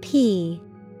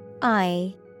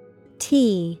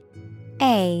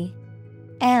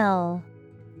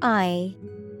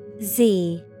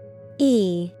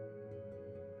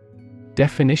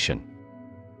 Definition.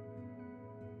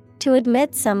 To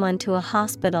admit someone to a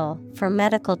hospital for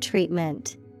medical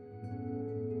treatment.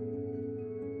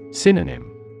 Synonym.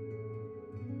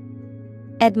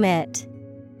 Admit.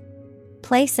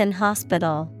 Place in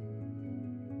hospital.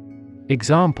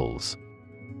 Examples.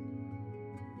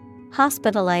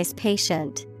 Hospitalized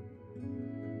patient.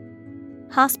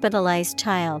 Hospitalized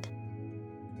child.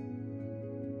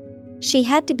 She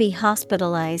had to be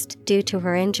hospitalized due to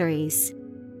her injuries.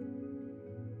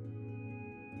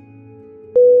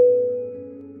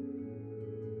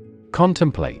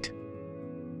 Contemplate.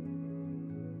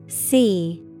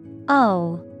 Contemplate.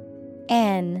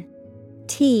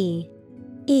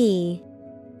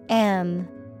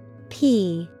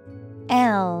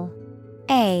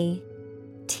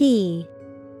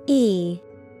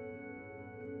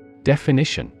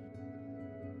 Definition.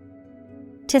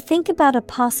 To think about a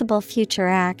possible future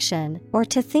action or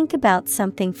to think about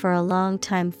something for a long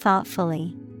time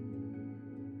thoughtfully.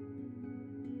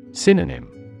 Synonym.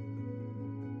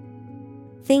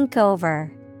 Think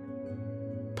over.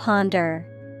 Ponder.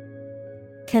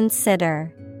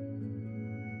 Consider.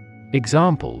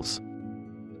 Examples.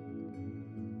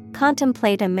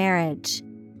 Contemplate a marriage.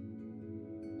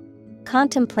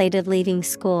 Contemplated leaving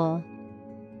school.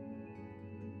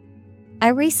 I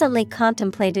recently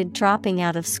contemplated dropping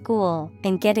out of school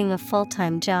and getting a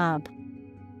full-time job.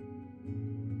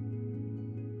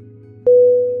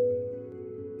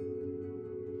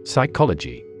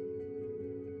 Psychology.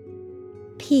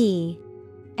 Psychology.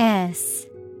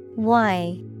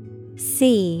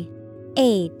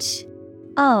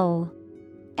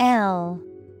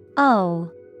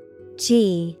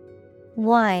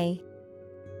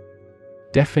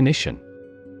 Definition.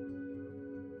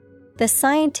 The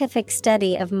scientific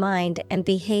study of mind and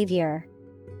behavior.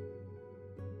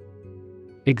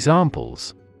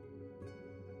 Examples.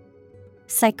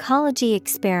 Psychology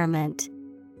experiment.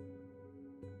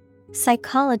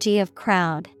 Psychology of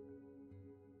crowd.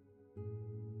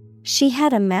 She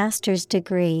had a master's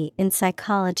degree in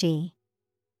psychology.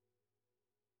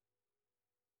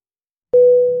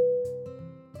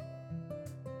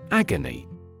 Agony.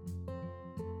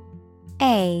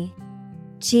 Agony.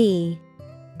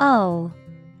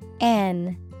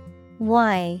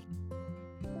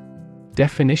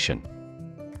 Definition.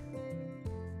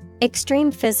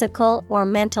 Extreme physical or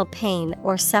mental pain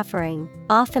or suffering,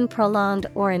 often prolonged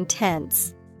or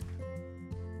intense.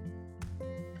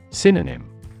 Synonym.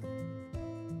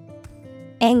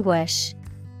 Anguish.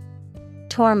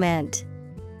 Torment.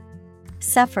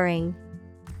 Suffering.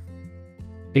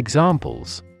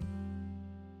 Examples.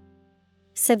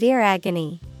 Severe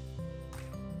agony.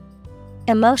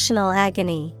 Emotional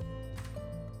agony.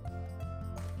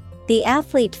 The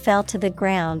athlete fell to the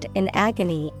ground in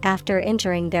agony after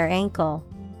injuring their ankle.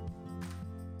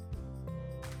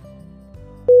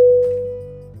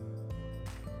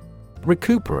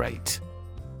 Recuperate.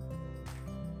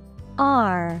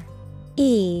 RECUPERATE.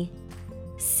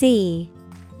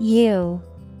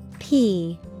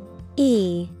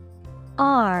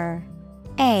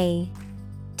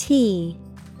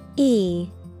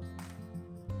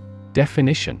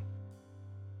 Definition.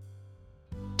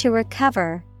 To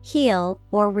recover, heal,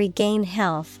 or regain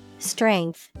health,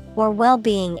 strength, or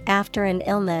well-being after an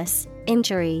illness,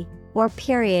 injury, or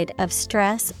period of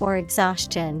stress or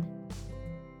exhaustion.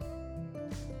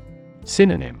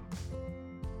 Synonym.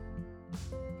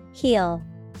 Heal.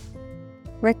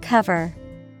 Recover.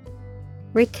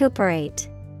 Recuperate.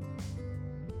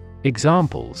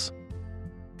 Examples.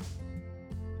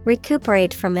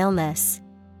 Recuperate from illness.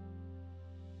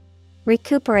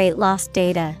 Recuperate lost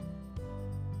data.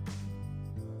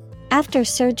 After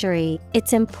surgery,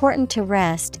 it's important to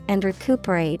rest and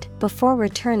recuperate before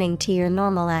returning to your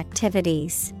normal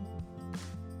activities.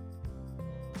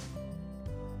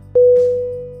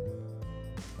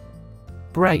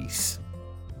 Brace.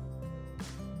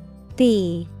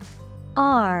 BRACE.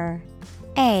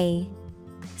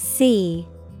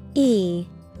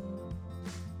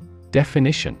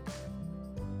 Definition.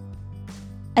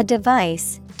 A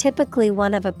device, typically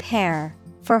one of a pair,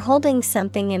 for holding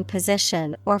something in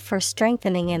position or for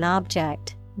strengthening an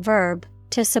object. Verb,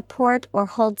 to support or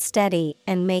hold steady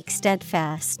and make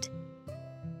steadfast.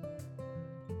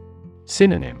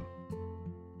 Synonym.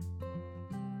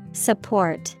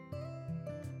 Support.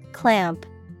 Clamp.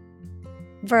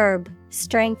 Verb,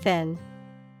 strengthen.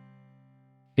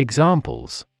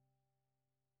 Examples.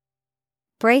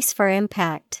 Brace for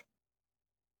impact.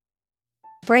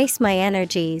 Brace my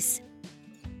energies.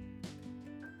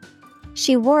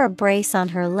 She wore a brace on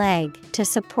her leg to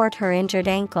support her injured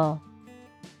ankle.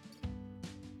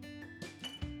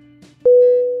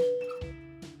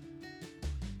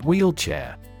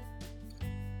 Wheelchair.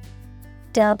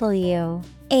 Wheelchair.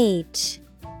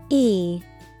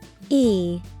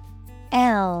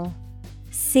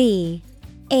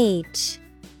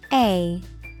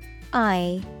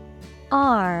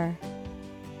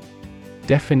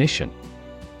 Definition: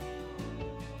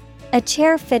 a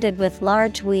chair fitted with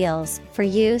large wheels for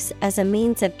use as a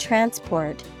means of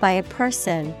transport by a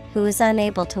person who is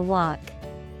unable to walk.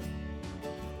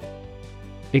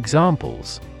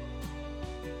 Examples: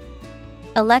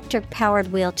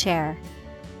 electric-powered wheelchair.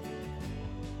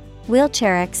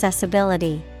 Wheelchair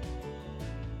accessibility.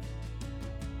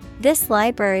 This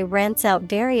library rents out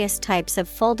various types of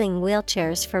folding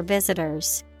wheelchairs for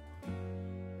visitors.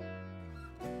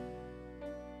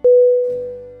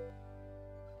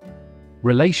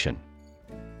 Relation.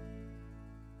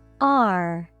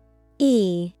 R-E-L-A-T-I-O-N.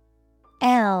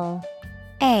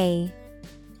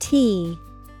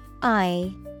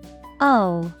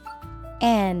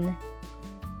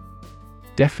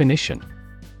 Definition: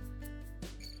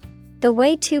 the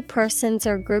way two persons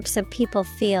or groups of people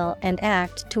feel and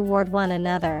act toward one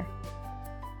another.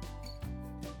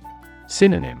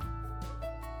 Synonym: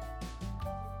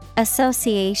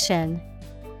 association,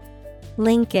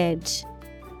 linkage,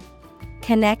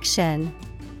 connection.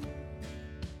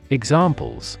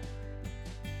 Examples: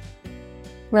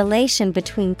 relation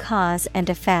between cause and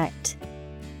effect.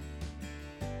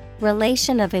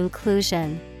 Relation of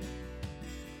inclusion.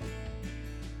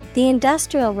 The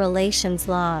industrial relations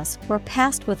laws were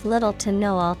passed with little to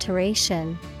no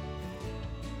alteration.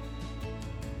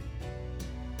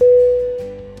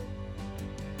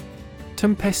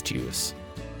 Tempestuous.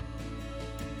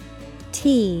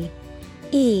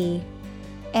 Tempestuous.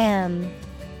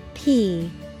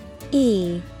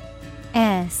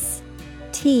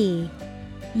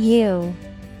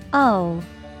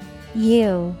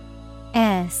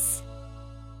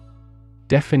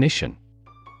 Definition: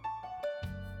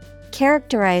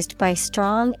 characterized by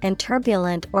strong and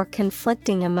turbulent or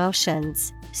conflicting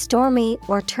emotions, stormy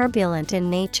or turbulent in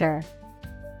nature.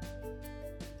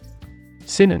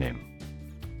 Synonym: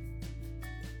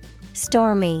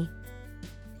 stormy,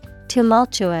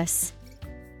 tumultuous,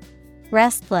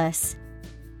 restless.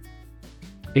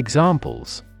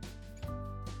 Examples: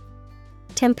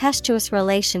 tempestuous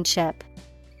relationship.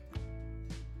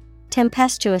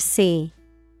 Tempestuous sea.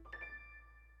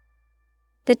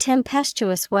 The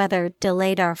tempestuous weather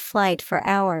delayed our flight for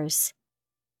hours.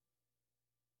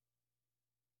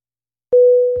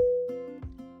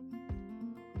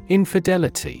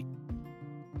 Infidelity.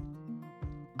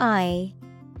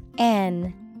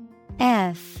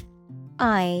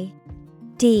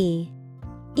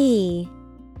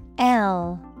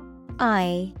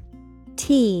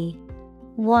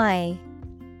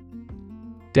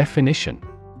 Definition: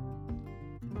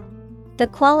 the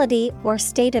quality or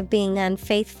state of being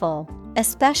unfaithful,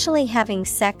 especially having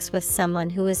sex with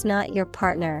someone who is not your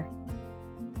partner.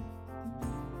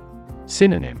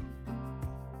 Synonym: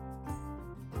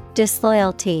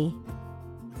 disloyalty,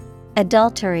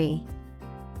 adultery,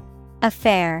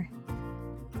 affair.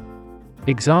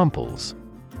 Examples: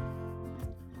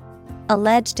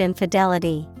 alleged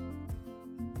infidelity,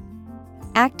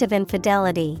 act of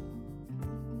infidelity.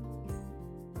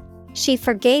 She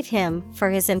forgave him for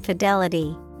his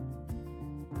infidelity.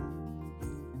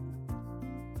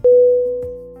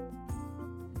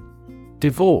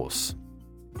 Divorce.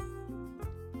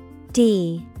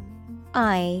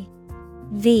 D-I-V-O-R-C-E.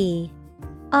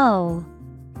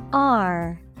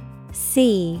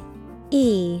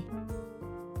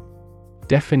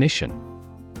 Definition: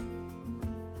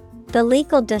 the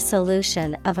legal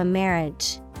dissolution of a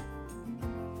marriage.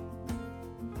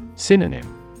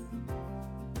 Synonym: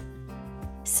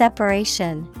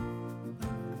 separation,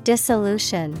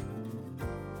 dissolution,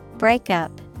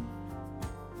 breakup.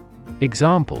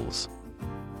 Examples: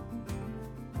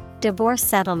 divorce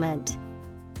settlement.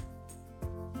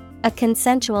 A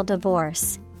consensual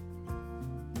divorce.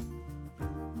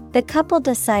 The couple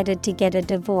decided to get a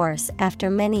divorce after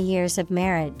many years of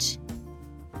marriage.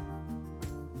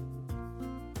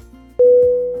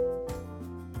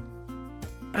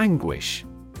 Anguish.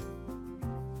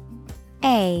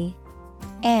 A-N-G-U-I-S-H.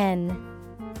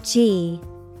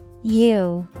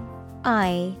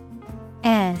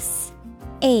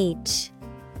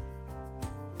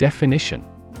 Definition: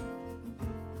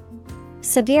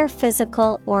 severe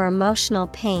physical or emotional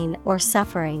pain or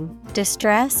suffering,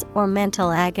 distress or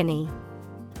mental agony.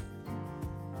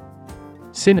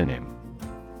 Synonym: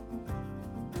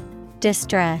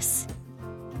 distress,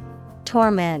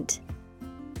 torment,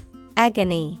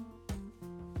 agony.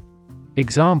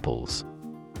 Examples: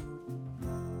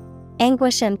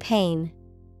 Anguish and pain,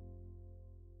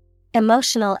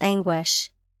 emotional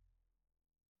anguish.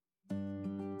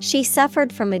 She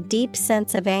suffered from a deep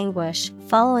sense of anguish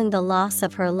following the loss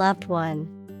of her loved one.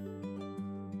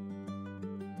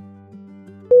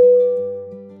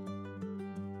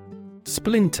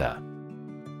 Splinter.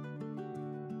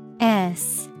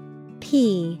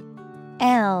 S-P-L-I-N-T-E-R.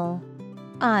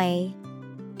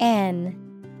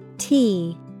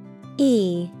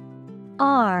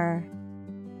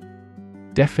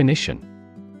 Definition: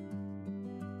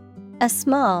 a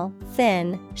small,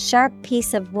 thin, sharp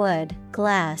piece of wood,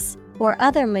 glass, or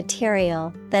other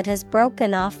material that has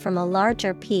broken off from a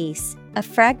larger piece, a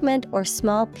fragment or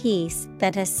small piece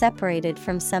that has separated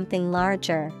from something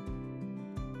larger.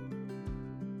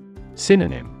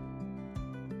 Synonym: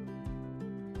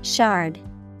 Shard,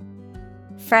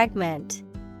 fragment,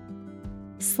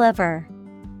 sliver.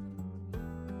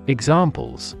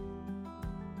 Examples: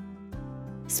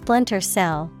 splinter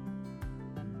cell.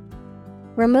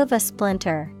 Remove a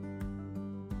splinter.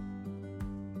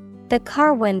 The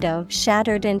car window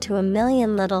shattered into a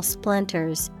million little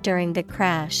splinters during the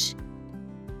crash.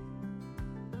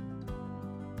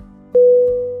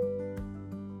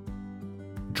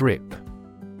 Drip.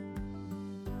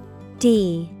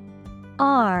 D-R-I-P.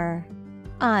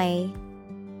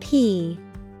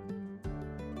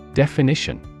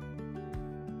 Definition: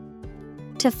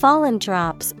 to fall in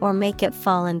drops or make it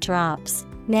fall in drops.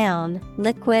 Noun,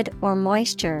 liquid or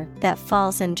moisture that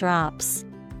falls in drops.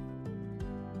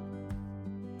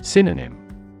 Synonym: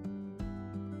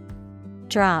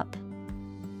 drop,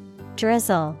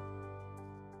 drizzle,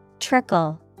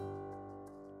 trickle.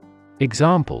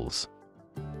 Examples: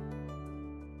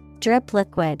 drip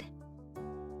liquid.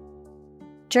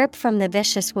 Drip from the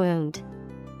vicious wound.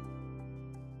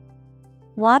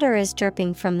 Water is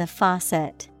dripping from the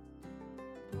faucet.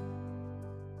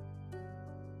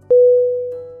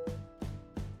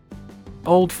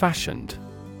 Old-fashioned.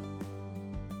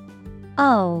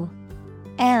 OLD-FASHioned.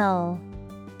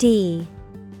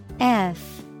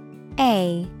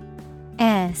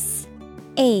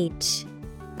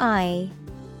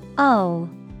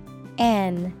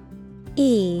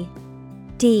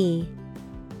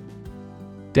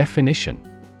 Definition: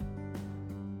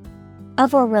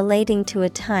 of or relating to a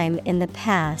time in the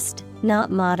past, not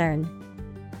modern.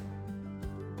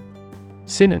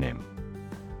 Synonym: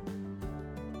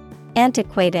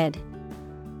 antiquated,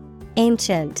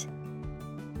 ancient,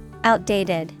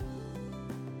 outdated.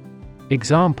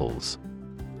 Examples: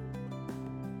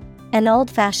 an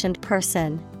old-fashioned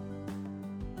person.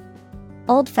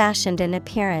 Old-fashioned in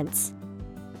appearance.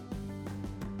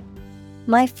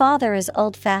 My father is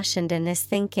old-fashioned in his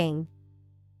thinking.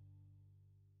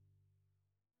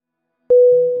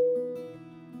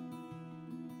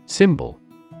 Symbol: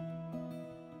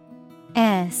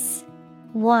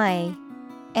 S-Y-M-B-O-L.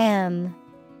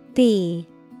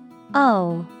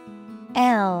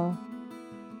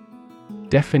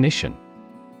 Definition: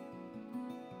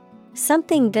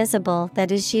 something visible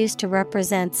that is used to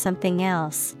represent something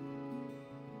else.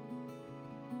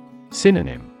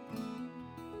 Synonym: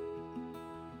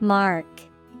 mark,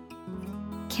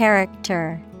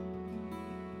 character,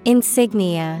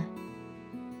 insignia.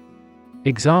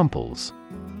 Examples: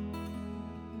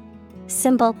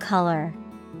 symbol color.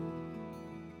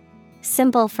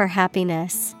 Symbol for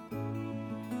happiness.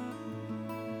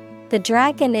 The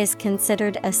dragon is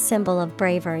considered a symbol of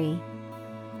bravery.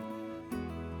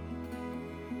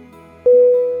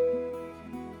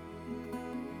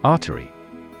 Artery.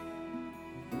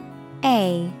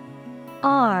 A-R-T-E-R-Y.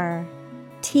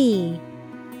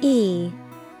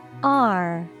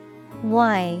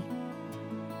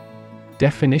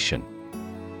 Definition: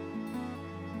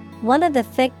 one of the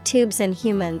thick tubes in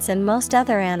humans and most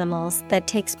other animals that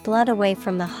takes blood away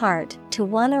from the heart to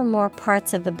one or more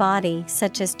parts of the body,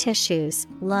 such as tissues,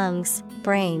 lungs,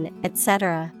 brain,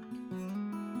 etc.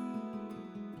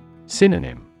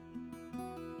 Synonym: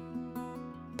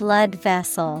 blood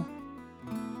vessel,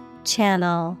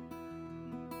 channel,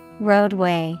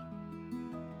 roadway.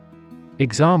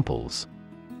 Examples: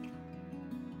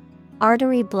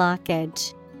 artery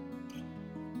blockage.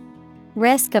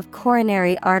 Risk of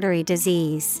coronary artery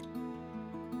disease.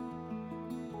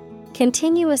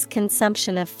 Continuous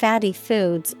consumption of fatty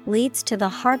foods leads to the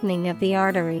hardening of the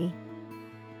artery.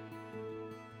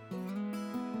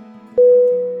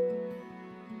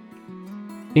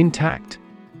 Intact.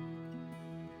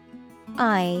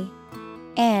 I-N-T-A-C-T.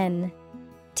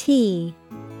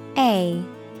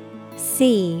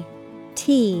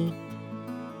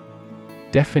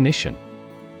 Definition: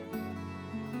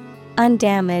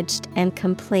 undamaged and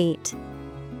complete.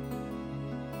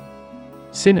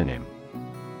 Synonym: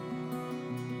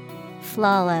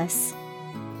 Flawless,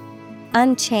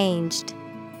 unchanged,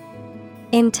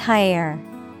 entire.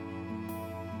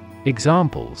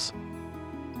 Examples: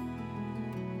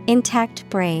 Intact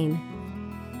brain,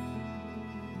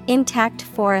 intact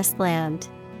forest land.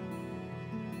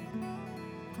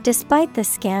 Despite the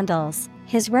scandals,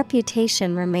 his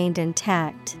reputation remained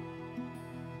intact.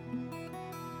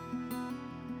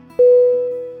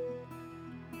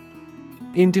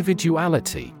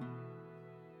 Individuality.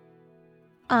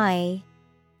 Individuality.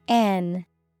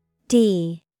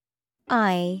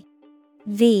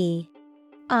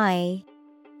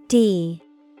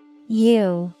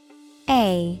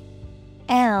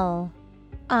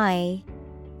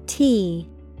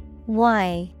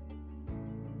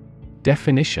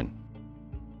 Definition: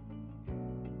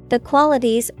 The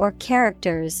qualities or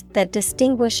characters that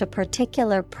distinguish a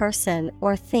particular person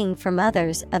or thing from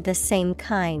others of the same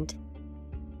kind.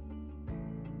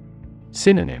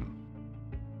 Synonym: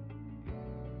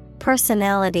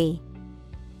 Personality,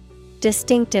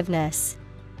 distinctiveness,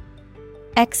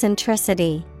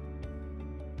 eccentricity.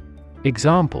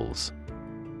 Examples: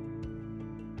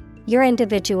 Your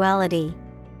individuality.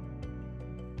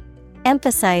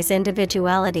 Emphasize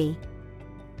individuality.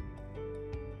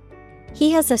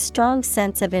 He has a strong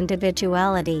sense of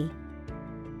individuality.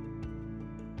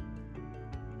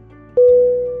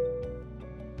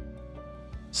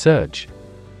 Surge.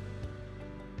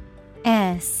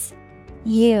 S-U-R-G-E.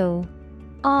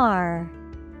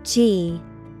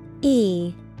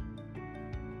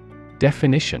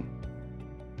 Definition: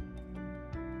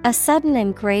 A sudden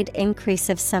and great increase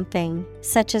of something,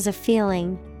 such as a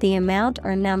feeling, the amount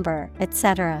or number,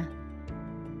 etc.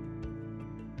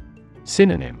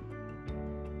 Synonym: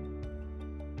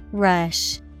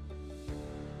 Rush,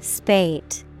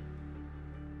 spate,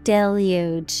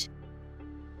 deluge.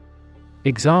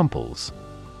 Examples: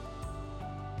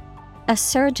 A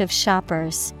surge of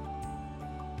shoppers.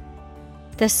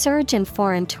 The surge in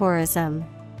foreign tourism.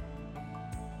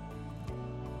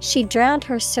 She drowned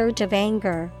her surge of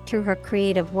anger through her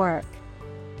creative work.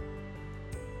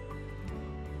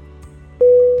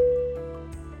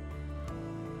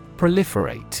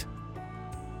 Proliferate.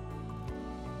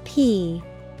 Proliferate.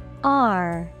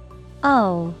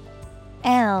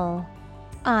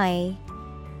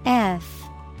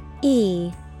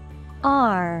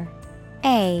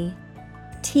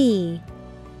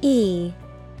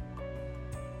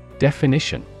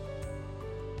 Definition: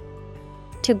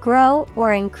 To grow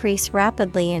or increase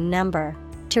rapidly in number,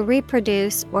 to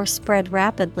reproduce or spread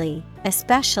rapidly,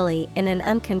 especially in an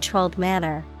uncontrolled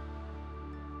manner.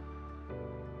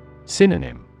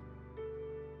 Synonym: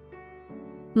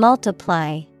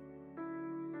 Multiply,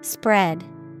 spread,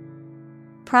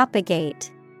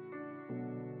 propagate.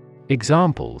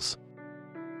 Examples: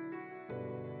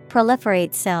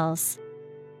 Proliferate cells.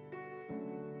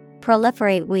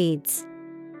 Proliferate weeds.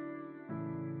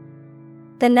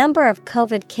 The number of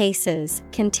COVID cases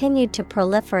continued to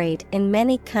proliferate in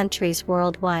many countries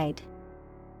worldwide.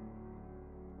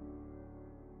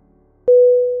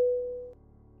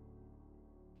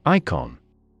 Icon.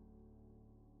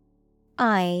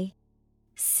 I-C-O-N.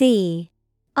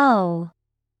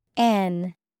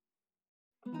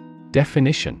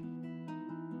 Definition: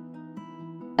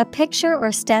 A picture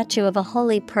or statue of a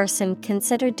holy person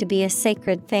considered to be a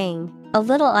sacred thing, a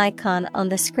little icon on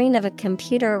the screen of a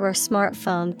computer or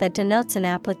smartphone that denotes an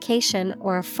application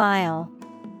or a file.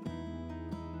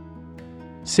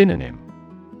 Synonym: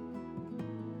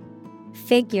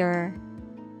 Figure,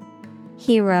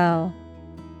 hero,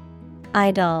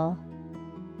 idol.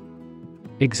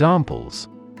 Examples: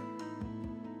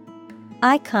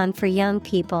 Icon for young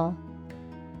people.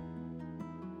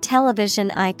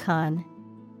 Television icon.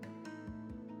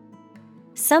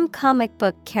 Some comic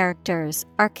book characters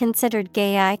are considered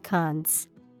gay icons.